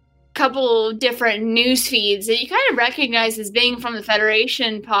a couple different news feeds that you kind of recognize as being from the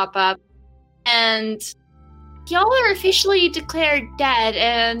Federation pop up. And y'all are officially declared dead,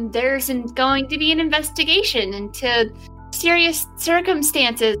 and there's going to be an investigation into serious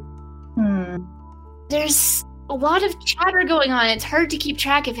circumstances. There's a lot of chatter going on. It's hard to keep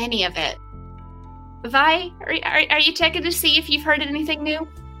track of any of it. Vi, are you checking to see if you've heard anything new?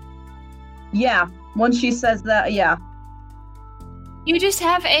 Yeah, once she says that, yeah. You just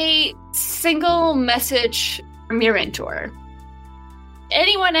have a single message from your mentor.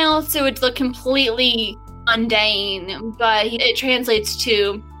 Anyone else, it would look completely mundane, but it translates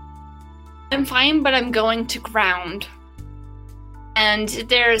to, I'm fine, but I'm going to ground. And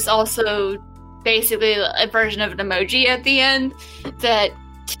there's also basically a version of an emoji at the end that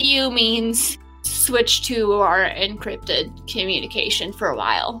to you means switch to our encrypted communication for a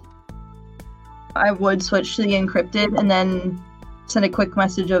while. I would switch to the encrypted and then send a quick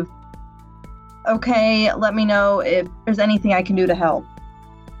message of, okay, let me know if there's anything I can do to help.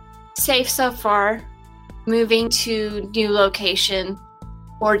 Safe so far. Moving to new location.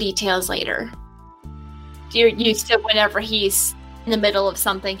 More details later. You're used to whenever he's in the middle of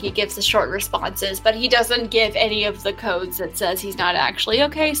something, he gives the short responses, but he doesn't give any of the codes that says he's not actually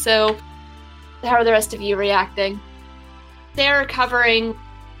okay, so how are the rest of you reacting? They're covering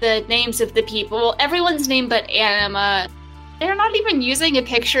the names of the people, everyone's name but Anima. They're not even using a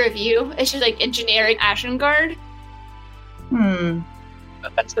picture of you, it's just like a generic Ashengard.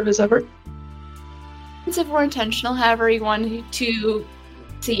 Offensive as ever. Offensive or intentional, however you want to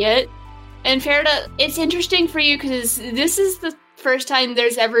see it. And Farrah, it's interesting for you because this is the first time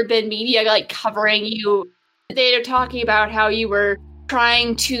there's ever been media like covering you. They're talking about how you were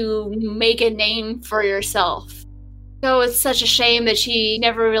trying to make a name for yourself. So it's such a shame that she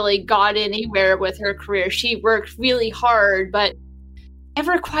never really got anywhere with her career. She worked really hard, but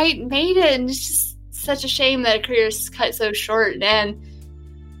never quite made it. And it's just such a shame that a career's cut so short. And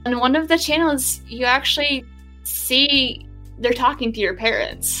on one of the channels, you actually see they're talking to your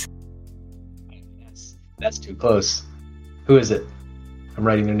parents. That's too close. Who is it? I'm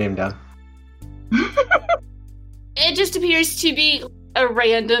writing their name down. It just appears to be a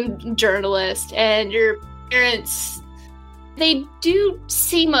random journalist, and your parents, they do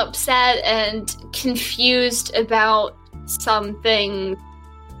seem upset and confused about something.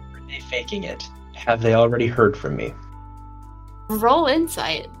 Are they faking it? Have they already heard from me? Roll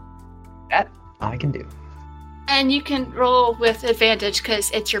insight. That I can do. And you can roll with advantage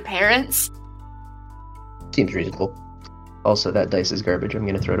because it's your parents. Seems reasonable. Also, that dice is garbage. I'm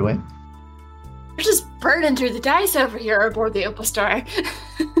going to throw it away. You're just burning through the dice over here aboard the Opal Star.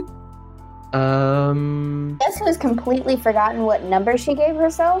 Guess who's completely forgotten what number she gave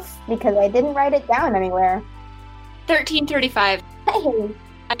herself? Because I didn't write it down anywhere. 1335. Hey,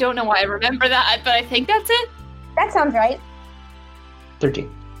 I don't know why I remember that, but I think that's it. that sounds right.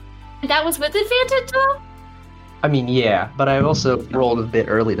 13. And that was with advantage, though? I mean, yeah, but I also rolled a bit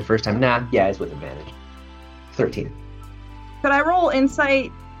early the first time. Nah, yeah, it's with advantage. 13. Could I roll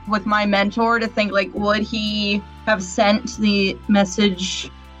insight with my mentor to think, like, would he have sent the message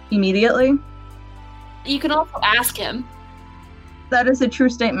immediately? You can also ask him. That is a true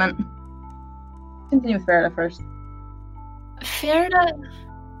statement. Continue with Farida first. Farida,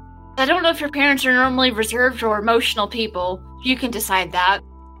 I don't know if your parents are normally reserved or emotional people. You can decide that.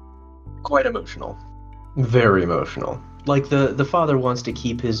 Quite emotional. Very emotional. Like, the father wants to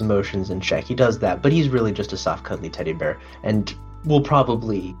keep his emotions in check. He does that, but he's really just a soft, cuddly teddy bear. And will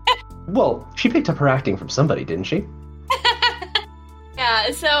probably... Well, she picked up her acting from somebody, didn't she?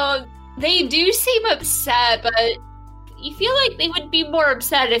 Yeah, so they do seem upset, but you feel like they would be more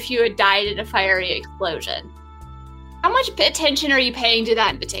upset if you had died in a fiery explosion. How much attention are you paying to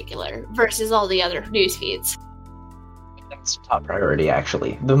that in particular versus all the other news feeds? That's top priority,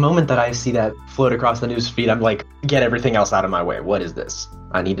 actually. The moment that I see that float across the news feed, I'm like, get everything else out of my way. What is this?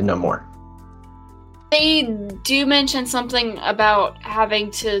 I need to know more. They do mention something about having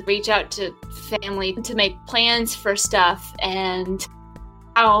to reach out to family to make plans for stuff, and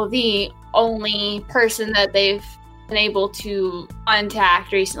how the only person that they've been able to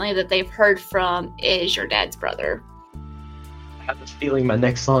contact recently that they've heard from is your dad's brother. I have this feeling my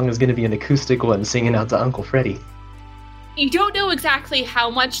next song is going to be an acoustic one singing out to Uncle Freddy. You don't know exactly how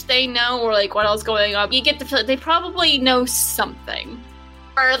much they know or like what else going on. You get the feeling they probably know something.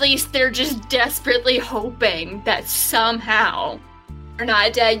 Or at least they're just desperately hoping that somehow you're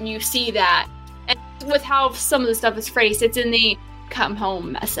not dead and you see that. And with how some of the stuff is phrased, it's in the come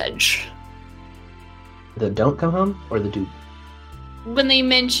home message. The don't come home or the do? When they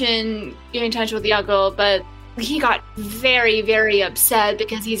mention getting in touch with the uncle, but he got very, very upset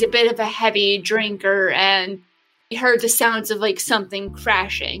because he's a bit of a heavy drinker and he heard the sounds of like something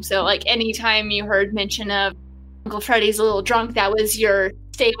crashing. So like anytime you heard mention of Uncle Freddy's a little drunk, that was your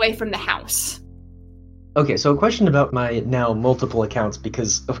stay away from the house. Okay, so a question about my now multiple accounts,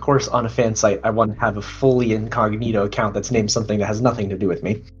 because of course on a fan site I want to have a fully incognito account that's named something that has nothing to do with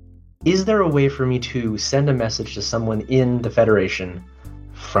me. Is there a way for me to send a message to someone in the Federation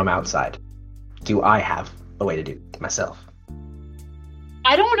from outside? Do I have a way to do it myself?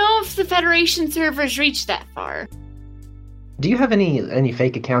 I don't know if the Federation servers reach that far. Do you have any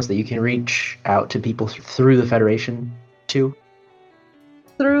fake accounts that you can reach out to people through the Federation too?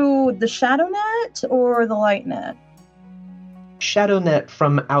 Through the ShadowNet or the LightNet? ShadowNet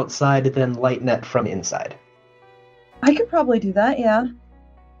from outside, then LightNet from inside. I could probably do that, yeah.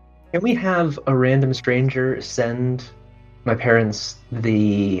 Can we have a random stranger send my parents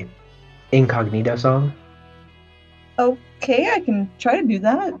the incognito song? Okay, I can try to do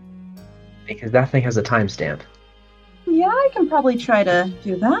that. Because that thing has a timestamp. Yeah, I can probably try to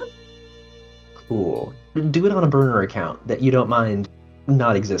do that. Cool. Do it on a burner account that you don't mind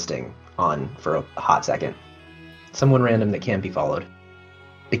not existing on for a hot second. Someone random that can't be followed.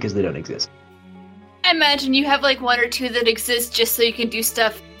 Because they don't exist. I imagine you have like one or two that exist just so you can do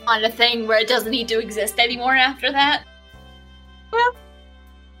stuff on a thing where it doesn't need to exist anymore after that. Yeah.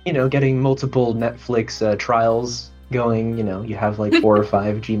 You know, getting multiple Netflix trials going, you know, you have like 4 or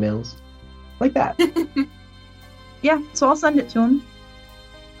 5 Gmails. Like that. Yeah, so I'll send it to him.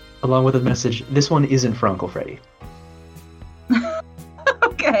 Along with a message, this one isn't for Uncle Freddy.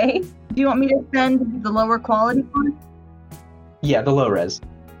 Okay. Do you want me to send the lower quality one? Yeah, the low res.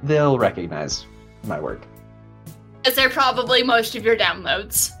 They'll recognize my work. Because they're probably most of your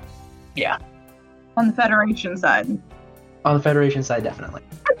downloads. Yeah. On the Federation side. On the Federation side, definitely.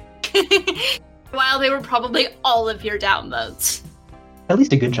 While they were probably all of your downloads. At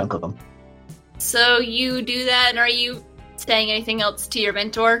least a good chunk of them. So you do that, and are you saying anything else to your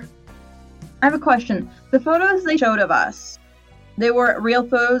mentor? I have a question. The photos they showed of us, they weren't real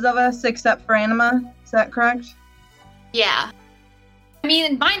photos of us except for Anima, is that correct? Yeah. I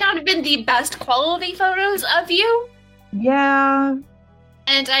mean, it might not have been the best quality photos of you. Yeah.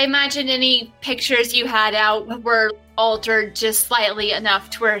 And I imagine any pictures you had out were altered just slightly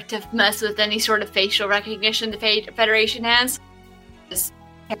enough to where to mess with any sort of facial recognition the Federation has. Just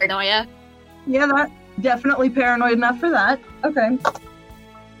paranoia. Yeah, that definitely paranoid enough for that. Okay.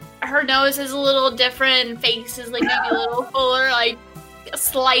 her nose is a little different, face is like maybe a little fuller, like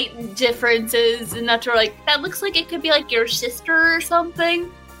slight differences, and that's where like that looks like it could be like your sister or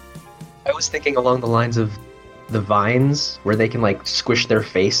something. I was thinking along the lines of the vines, where they can like squish their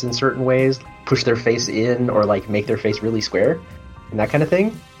face in certain ways, push their face in, or like make their face really square, and that kind of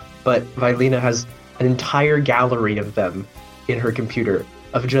thing. But Vilena has an entire gallery of them in her computer,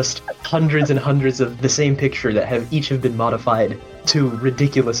 of just hundreds and hundreds of the same picture that each have been modified to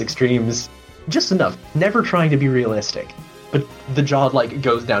ridiculous extremes. Just enough, never trying to be realistic. But the jaw like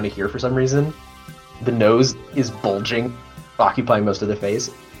goes down to here for some reason. The nose is bulging, occupying most of the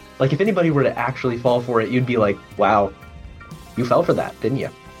face. Like if anybody were to actually fall for it, you'd be like, wow, you fell for that, didn't you?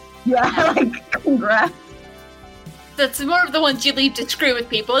 Yeah, like, congrats. That's more of the ones you leave to screw with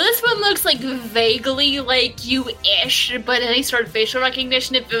people. This one looks like vaguely like you-ish, but any sort of facial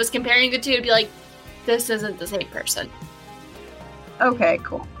recognition, if it was comparing the two, it'd be like, this isn't the same person. Okay,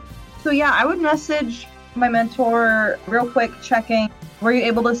 cool. So yeah, I would message my mentor real quick, checking. Were you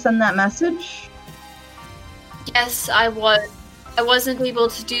able to send that message? Yes, I was. I wasn't able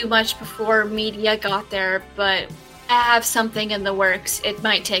to do much before media got there, but I have something in the works. It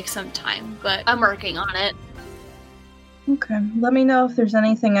might take some time, but I'm working on it. Okay, let me know if there's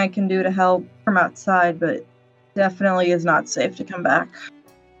anything I can do to help from outside, but definitely is not safe to come back.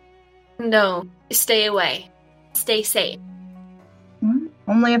 No, stay away. Stay safe.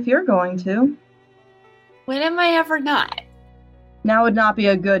 Only if you're going to. When am I ever not? Now would not be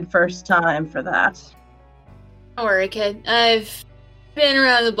a good first time for that. Don't worry, kid. I've been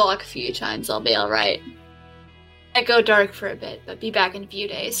around the block a few times. I'll be alright. I go dark for a bit, but be back in a few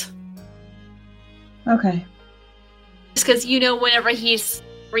days. Okay. Just because, whenever he's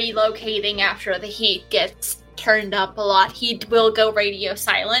relocating after the heat gets turned up a lot, he will go radio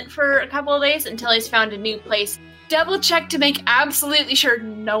silent for a couple of days until he's found a new place. Double check to make absolutely sure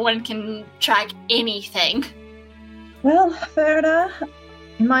no one can track anything. Well, Ferda,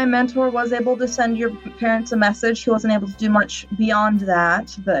 my mentor was able to send your parents a message. She wasn't able to do much beyond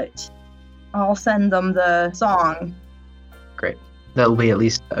that, but I'll send them the song. Great. That'll be at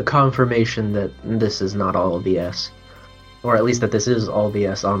least a confirmation that this is not all BS. Or at least that this is all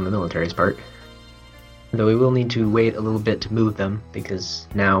BS on the military's part. Though we will need to wait a little bit to move them, because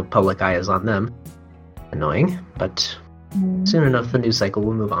now public eye is on them. Annoying, but soon enough the news cycle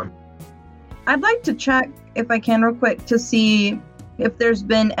will move on. I'd like to check, if I can real quick, to see if there's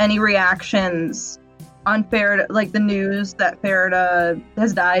been any reactions on Ferda, like the news that Ferda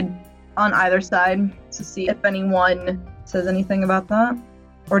has died on either side, to see if anyone says anything about that,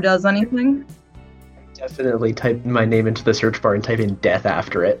 or does anything. Definitely type my name into the search bar and type in death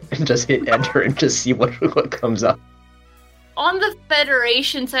after it, and just hit enter and just see what comes up. On the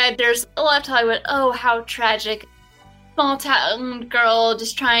Federation side, there's a lot of talk about, oh, how tragic. Small town girl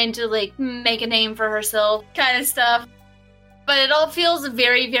just trying to, make a name for herself kind of stuff. But it all feels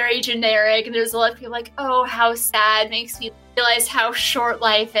very, very generic, and there's a lot of people like, oh, how sad, makes me realize how short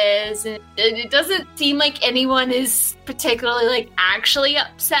life is. And it doesn't seem like anyone is particularly, actually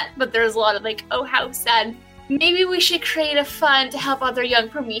upset, but there's a lot of, oh, how sad. Maybe we should create a fund to help other young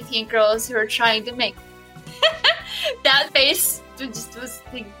Promethean girls who are trying to make... That face just was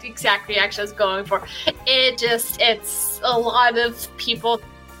the exact reaction I was going for. It's a lot of people.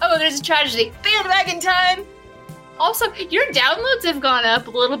 Oh, there's a tragedy. They go back in time. Also, your downloads have gone up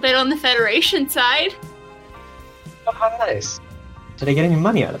a little bit on the Federation side. Oh, how nice. Did I get any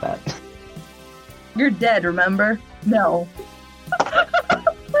money out of that? You're dead, remember? No.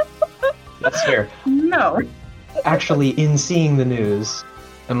 That's fair. No. Actually, in seeing the news,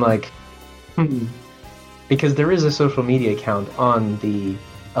 I'm like, because there is a social media account on the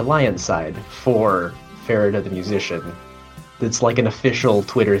Alliance side for Ferda the musician. It's like an official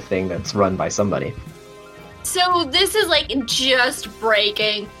Twitter thing that's run by somebody. So this is just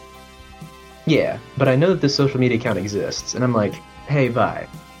breaking. Yeah, but I know that this social media account exists, and I'm like, hey, Vi,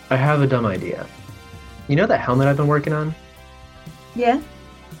 I have a dumb idea. You know that helmet I've been working on? Yeah?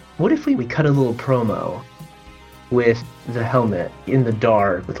 What if we cut a little promo with the helmet in the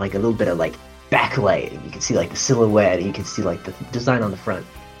dark with a little bit of backlight, and you can see the silhouette, and you can see the design on the front,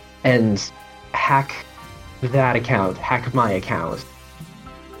 and hack that account, hack my account,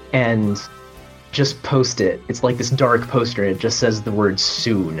 and just post it. It's like this dark poster, and it just says the word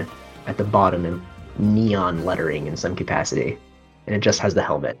soon at the bottom in neon lettering in some capacity, and it just has the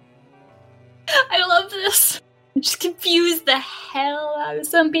helmet. I love this. Just confuse the hell out of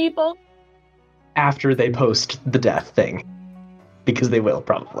some people. After they post the death thing. Because they will,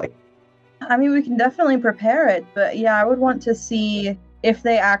 probably. I mean, we can definitely prepare it, but yeah, I would want to see if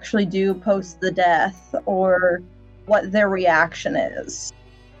they actually do post the death, or what their reaction is.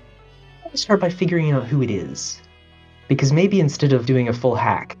 Let's start by figuring out who it is. Because maybe instead of doing a full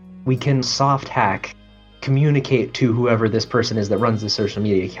hack, we can soft hack, communicate to whoever this person is that runs the social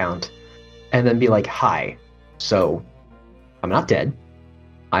media account, and then be like, hi, so, I'm not dead.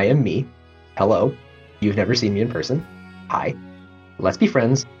 I am me. Hello. You've never seen me in person. Hi. Let's be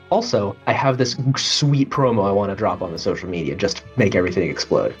friends. Also, I have this sweet promo I want to drop on the social media, just to make everything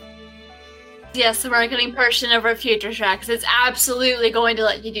explode. Yes, the marketing person over at Future Tracks is absolutely going to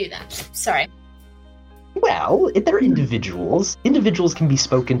let you do that. Sorry. Well, if they're individuals, individuals can be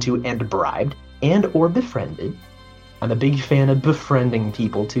spoken to and bribed and or befriended. I'm a big fan of befriending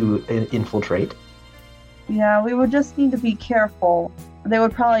people to infiltrate. Yeah, we would just need to be careful. They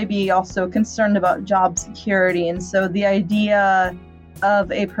would probably be also concerned about job security, and so the idea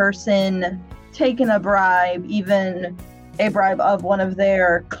of a person taking a bribe, even a bribe of one of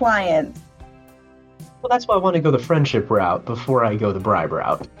their clients. Well, that's why I want to go the friendship route before I go the bribe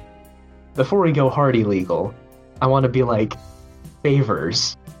route. Before we go hard illegal, I want to be like,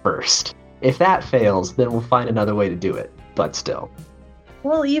 favors first. If that fails, then we'll find another way to do it, but still.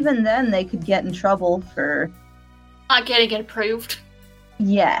 Well, even then, they could get in trouble for... Not getting it approved.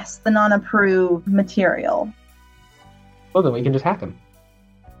 Yes, the non-approved material. Well, then we can just hack them.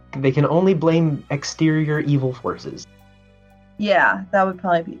 They can only blame exterior evil forces. Yeah, that would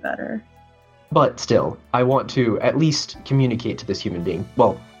probably be better. But still, I want to at least communicate to this human being.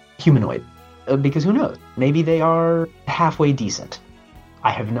 Well, humanoid. Because who knows? Maybe they are halfway decent.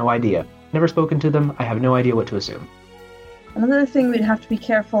 I have no idea. Never spoken to them. I have no idea what to assume. Another thing we'd have to be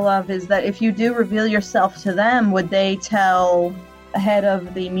careful of is that if you do reveal yourself to them, would they tell the head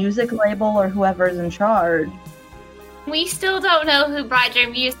of the music label or whoever's in charge? We still don't know who brought your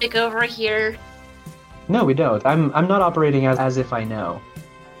music over here. No, we don't. I'm not operating as if I know.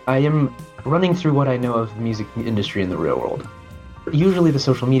 I am running through what I know of the music industry in the real world. Usually the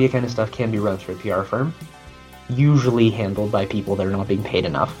social media kind of stuff can be run through a PR firm. Usually handled by people that are not being paid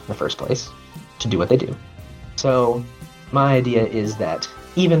enough in the first place to do what they do. So, my idea is that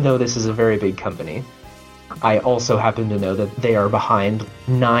even though this is a very big company, I also happen to know that they are behind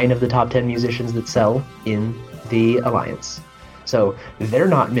 9 of the top 10 musicians that sell in the Alliance. So, they're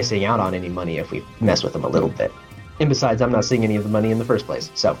not missing out on any money if we mess with them a little bit. And besides, I'm not seeing any of the money in the first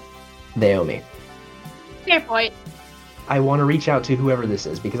place, so they owe me. Fair point. I want to reach out to whoever this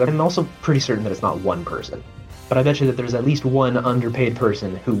is, because I'm also pretty certain that it's not one person. But I bet you that there's at least one underpaid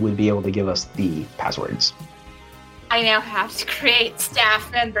person who would be able to give us the passwords. I now have to create staff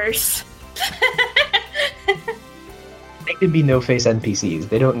members. They could be no-face NPCs.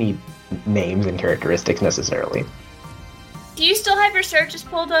 They don't need names and characteristics necessarily. Do you still have your searches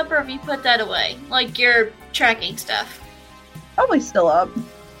pulled up, or have you put that away? Like your tracking stuff? Probably still up.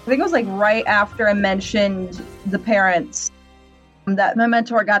 I think it was like right after I mentioned the parents that my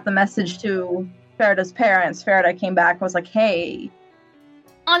mentor got the message to Farida's parents. Farida came back and was like, hey.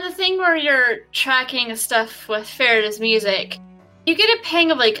 On the thing where you're tracking stuff with Farida's music, you get a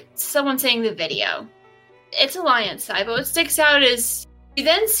ping of like someone saying the video. It's Alliance side, but what sticks out is you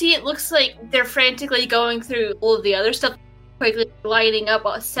then see it looks like they're frantically going through all of the other stuff, quickly lighting up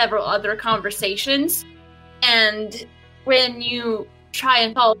several other conversations. And when you try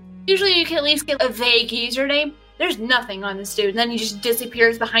and follow, usually you can at least get a vague username. There's nothing on this dude, and then he just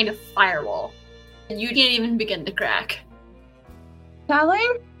disappears behind a firewall. And you can't even begin to crack. Callie,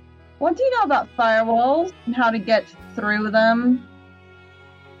 what do you know about firewalls and how to get through them?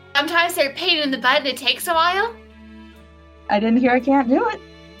 Sometimes they're a pain in the butt and it takes a while. I didn't hear I can't do it.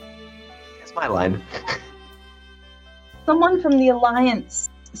 That's my line. Someone from the Alliance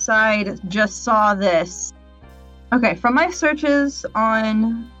side just saw this. Okay, from my searches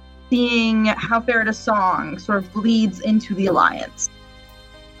on seeing how Farida's song sort of bleeds into the Alliance.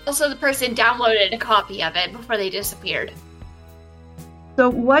 Also, the person downloaded a copy of it before they disappeared. So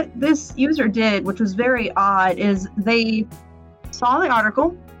what this user did, which was very odd, is they saw the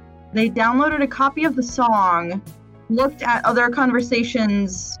article, they downloaded a copy of the song, looked at other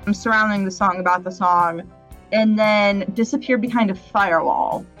conversations surrounding the song about the song, and then disappeared behind a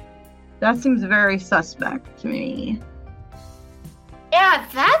firewall. That seems very suspect to me. Yeah,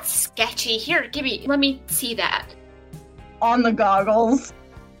 that's sketchy. Here, let me see that. On the goggles.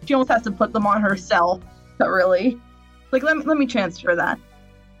 She almost has to put them on herself, but really. Like, let me transfer that.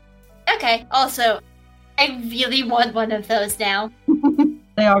 Okay, also, I really want one of those now.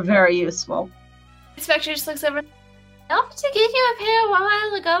 They are very useful. Inspector just looks over. I offered to give you a pair a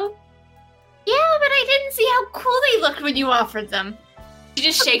while ago. Yeah, but I didn't see how cool they looked when you offered them. She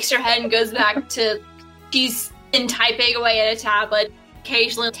just shakes her head and goes back to... She's been typing away at a tablet,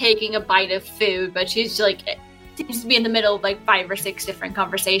 occasionally taking a bite of food, but she's like, seems to be in the middle of like 5 or 6 different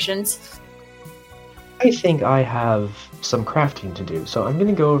conversations. I think I have some crafting to do, so I'm going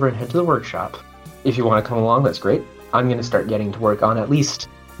to go over and head to the workshop. If you want to come along, that's great. I'm going to start getting to work on at least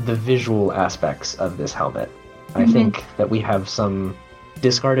the visual aspects of this helmet. I think that we have some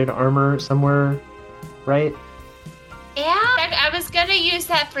discarded armor somewhere, right? Yeah, I was gonna use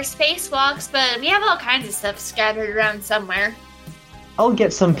that for spacewalks, but we have all kinds of stuff scattered around somewhere. I'll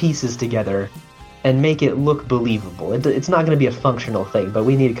get some pieces together and make it look believable. It's not going to be a functional thing, but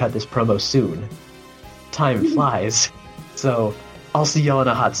we need to cut this promo soon. Time flies. So I'll see y'all in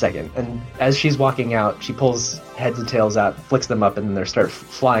a hot second. And as she's walking out, she pulls heads and tails out, flicks them up, and then they start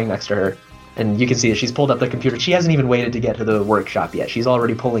flying next to her. And you can see that she's pulled up the computer. She hasn't even waited to get to the workshop yet. She's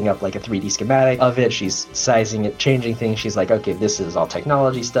already pulling up like a 3D schematic of it. She's sizing it, changing things. She's like, okay, this is all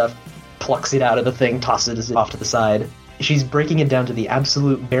technology stuff. Plucks it out of the thing, tosses it off to the side. She's breaking it down to the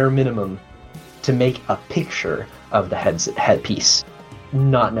absolute bare minimum to make a picture of the headpiece,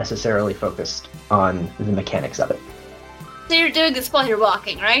 not necessarily focused on the mechanics of it. So you're doing this while you're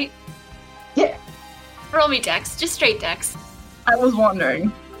walking, right? Yeah. Roll me dex, just straight dex. I was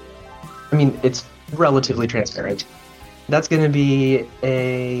wondering. I mean, it's relatively transparent. That's going to be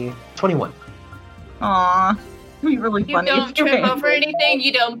a 21. Aww. It'd be really You funny. don't trip over anything,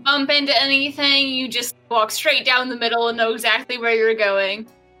 you don't bump into anything, you just walk straight down the middle and know exactly where you're going.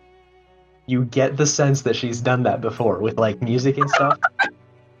 You get the sense that she's done that before with, like, music and stuff.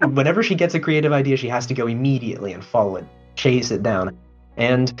 Whenever she gets a creative idea, she has to go immediately and follow it, chase it down.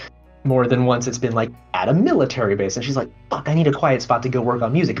 And more than once it's been, like, at a military base, and she's like, fuck, I need a quiet spot to go work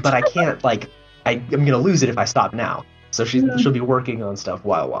on music, but I can't, like, I'm gonna lose it if I stop now. So she'll be working on stuff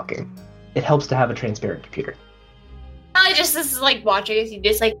while walking. It helps to have a transparent computer. This is like watching as you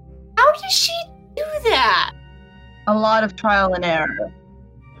just like, how does she do that? A lot of trial and error.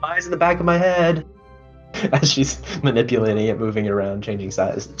 Eyes in the back of my head. As she's manipulating it, moving it around, changing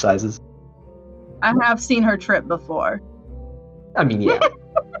sizes. I have seen her trip before. I mean, yeah.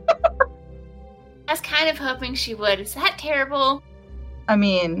 I was kind of hoping she would. Is that terrible? I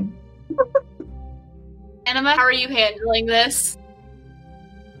mean... Anima, how are you handling this?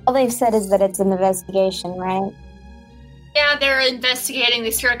 All they've said is that it's an investigation, right? Yeah, they're investigating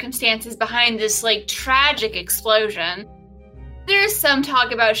the circumstances behind this, like, tragic explosion. There's some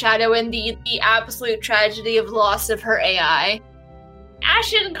talk about Shadow and the absolute tragedy of loss of her AI.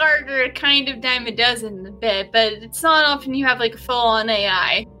 Ashen Gardner kind of dime a dozen a bit, but it's not often you have, like, a full-on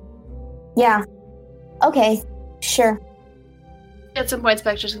AI. Yeah. Okay, sure. At some point,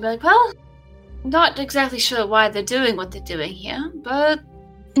 Spectre's gonna be like, well, not exactly sure why they're doing what they're doing here, but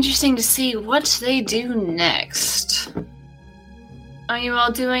interesting to see what they do next. Are you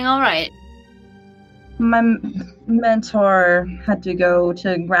all doing alright? My mentor had to go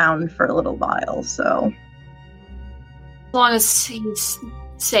to ground for a little while, so... As long as he's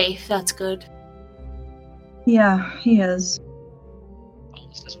safe, that's good. Yeah, he is.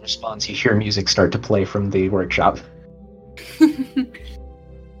 As a response, you hear music start to play from the workshop.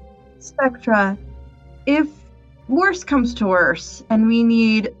 Spectra, if worse comes to worse, and we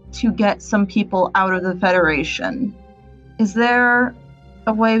need to get some people out of the Federation, is there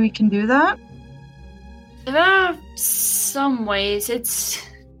a way we can do that? There are some ways. It's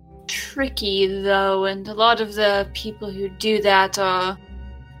tricky, though, and a lot of the people who do that are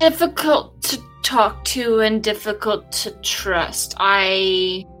difficult to talk to and difficult to trust.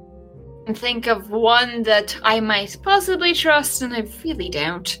 I can think of one that I might possibly trust, and I really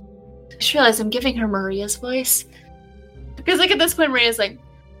don't. I just realized I'm giving her Maria's voice. Because, like, at this point, Maria's like,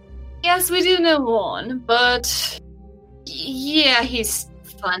 yes, we do know one, but yeah, he's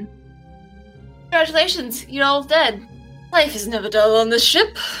fun. Congratulations, you're all dead. Life is never dull on this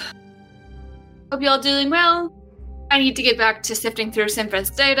ship. Hope you're all doing well. I need to get back to sifting through Simfred's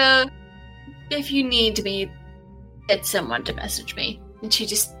data. If you need me, get someone to message me. And she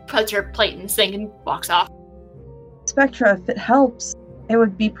just puts her plate in the sink and walks off. Spectra, if it helps, it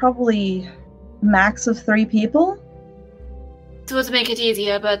would be probably max of 3 people? So to make it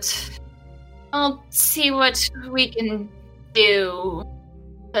easier, but I'll see what we can do.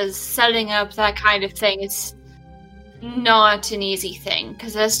 Because setting up that kind of thing is not an easy thing,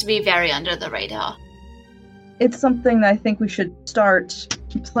 because it has to be very under the radar. It's something that I think we should start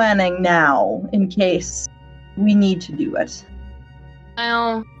planning now, in case we need to do it.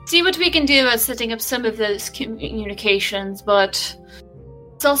 I'll see what we can do about setting up some of those communications, but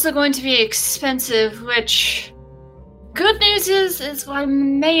it's also going to be expensive, which... Good news is I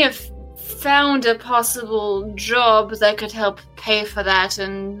may have found a possible job that could help pay for that,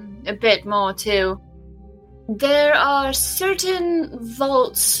 and a bit more, too. There are certain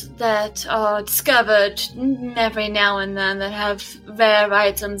vaults that are discovered every now and then that have rare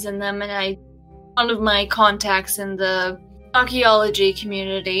items in them, and one of my contacts in the archaeology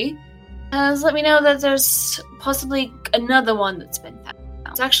community has let me know that there's possibly another one that's been found.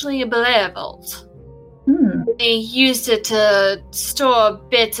 It's actually a Belair vault. They used it to store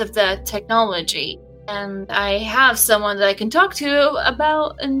bits of the technology, and I have someone that I can talk to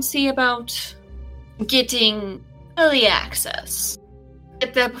about and see about getting early access.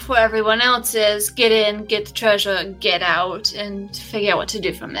 Get there before everyone else is, get in, get the treasure, get out, and figure out what to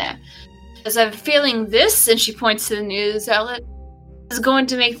do from there. As I'm feeling this, and she points to the news outlet, is going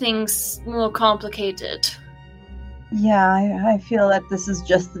to make things more complicated. Yeah, I feel that this is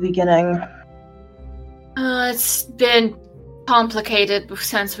just the beginning. It's been complicated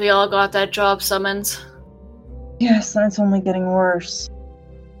since we all got that job summons. Yes, and it's only getting worse.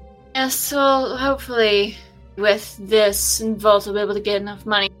 Yes, so hopefully with this vault we'll be able to get enough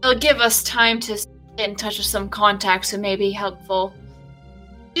money. It'll give us time to get in touch with some contacts who may be helpful.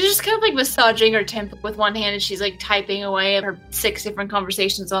 She's just kind of like massaging her temple with one hand and she's like typing away at her 6 different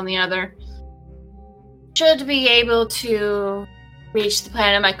conversations on the other. Should be able to reach the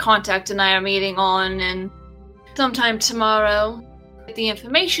planet my contact and I are meeting on, and sometime tomorrow get the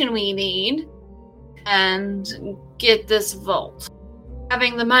information we need and get this vault.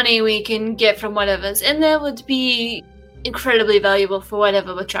 Having the money we can get from whatever's in there would be incredibly valuable for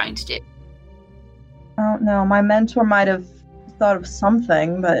whatever we're trying to do. I don't know, my mentor might have thought of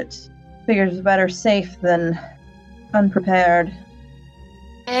something, but figures better safe than unprepared.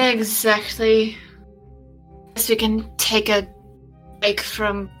 Exactly. Guess we can take a break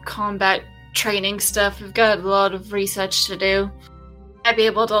from combat training stuff. We've got a lot of research to do. I'd be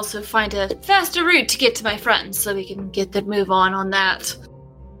able to also find a faster route to get to my friends so we can get the move on that.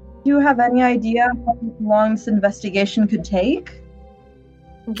 Do you have any idea how long this investigation could take?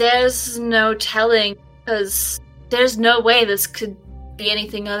 There's no telling, because there's no way this could be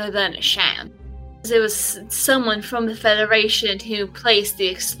anything other than a sham. It was someone from the Federation who placed the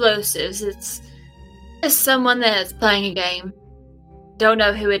explosives. It's just someone that's playing a game. Don't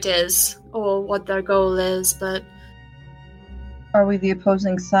know who it is or what their goal is, but... Are we the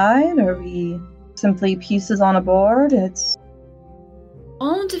opposing side? Are we simply pieces on a board? It's...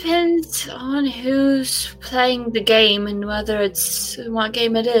 all depends on who's playing the game and whether it's what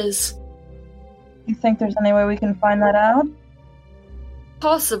game it is. You think there's any way we can find that out?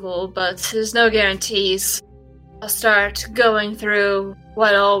 Possible, but there's no guarantees. I'll start going through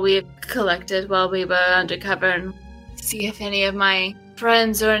what all we've collected while we were undercover and see if any of my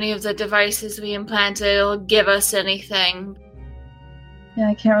friends or any of the devices we implanted will give us anything. Yeah,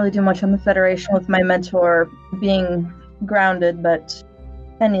 I can't really do much on the Federation with my mentor being grounded, but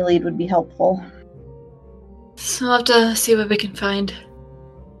any lead would be helpful. So I'll have to see what we can find.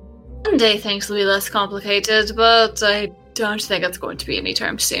 One day things will be less complicated, but I don't think it's going to be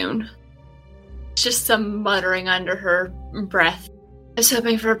anytime soon. Just some muttering under her breath. I was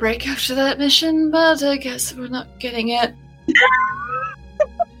hoping for a break after that mission, but I guess we're not getting it.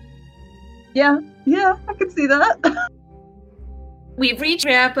 Yeah, I can see that. We've reached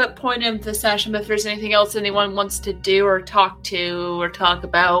the wrap-up point of the session, but if there's anything else anyone wants to do or talk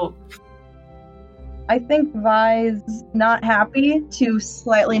about. I think Vi's not happy, too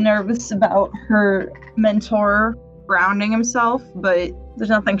slightly nervous about her mentor grounding himself, but there's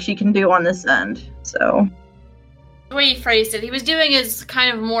nothing she can do on this end, so... The way he phrased it, he was doing as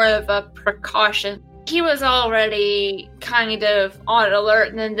kind of more of a precaution. He was already kind of on alert,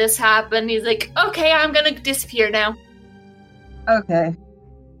 and then this happened. He's like, okay, I'm gonna disappear now. Okay.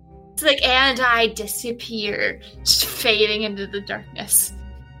 It's like, and I disappear, just fading into the darkness.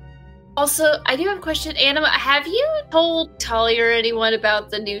 Also, I do have a question. Anima, have you told Tali or anyone about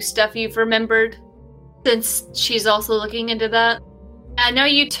the new stuff you've remembered? Since she's also looking into that? I know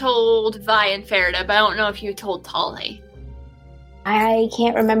you told Vi and Farida, but I don't know if you told Tali. I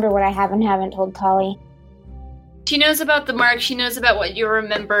can't remember what I have and haven't told Tali. She knows about the mark, she knows about what you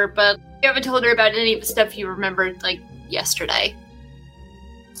remember, but you haven't told her about any of the stuff you remembered, like, yesterday.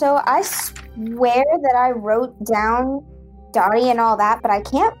 So I swear that I wrote down Dottie and all that, but I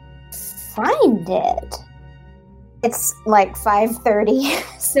can't find it. It's like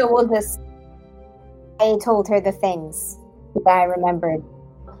 5:30, so we'll just... I told her the things that I remembered.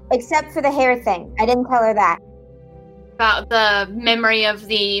 Except for the hair thing. I didn't tell her that. About the memory of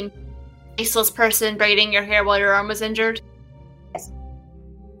the faceless person braiding your hair while your arm was injured? Yes.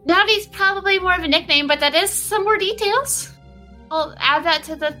 Dottie's probably more of a nickname, but that is some more details. I'll add that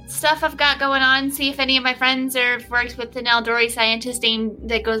to the stuff I've got going on, see if any of my friends have worked with an Eldori scientist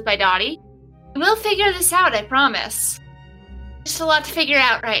that goes by Dottie. We'll figure this out, I promise. Just a lot to figure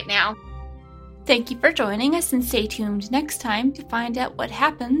out right now. Thank you for joining us, and stay tuned next time to find out what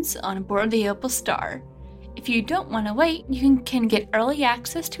happens on board the Opal Star. If you don't want to wait, you can get early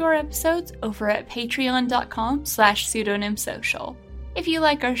access to our episodes over at patreon.com/pseudonymsocial. If you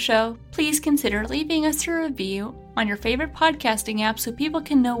like our show, please consider leaving us a review on your favorite podcasting app so people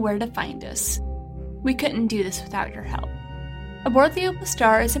can know where to find us. We couldn't do this without your help. Aboard the Opal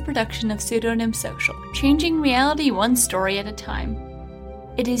Star is a production of Pseudonym Social, changing reality one story at a time.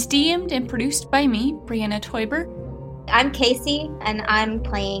 It is DM'd and produced by me, Brianna Toiber. I'm Casey, and I'm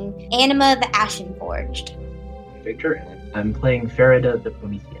playing Anima the Ashenforged. Victor, and I'm playing Farida the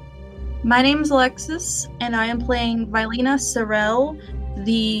Promethean. My name's Alexis, and I am playing Vilena Sorel,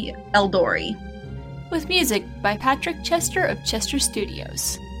 the Eldori. With music by Patrick Chester of Chester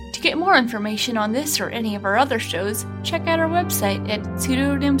Studios. To get more information on this or any of our other shows, check out our website at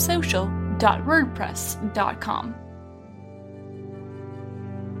pseudonymsocial.wordpress.com.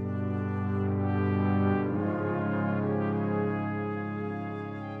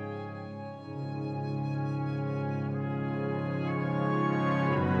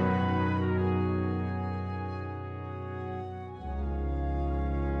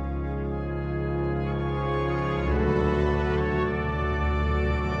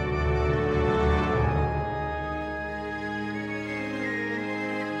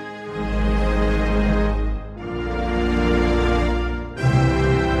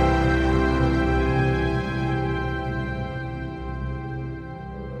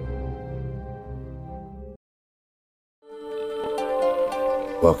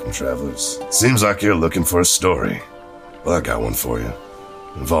 Welcome, travelers. Seems like you're looking for a story. Well, I got one for you.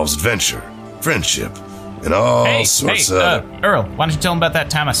 It involves adventure, friendship, and all sorts of... Earl, why don't you tell him about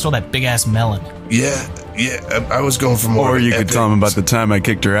that time I stole that big-ass melon? Yeah, I was going for more... Or you could tell him about the time I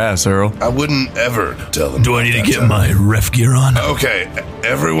kicked your ass, Earl. I wouldn't ever tell him. Do I need to get my ref gear on? Okay,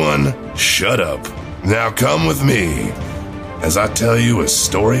 everyone, shut up. Now come with me as I tell you a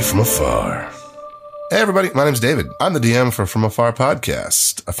story from afar. Hey everybody, my name's David. I'm the DM for From Afar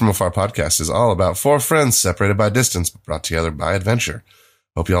Podcast. From Afar Podcast is all about four friends separated by distance but brought together by adventure.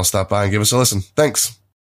 Hope you all stop by and give us a listen. Thanks.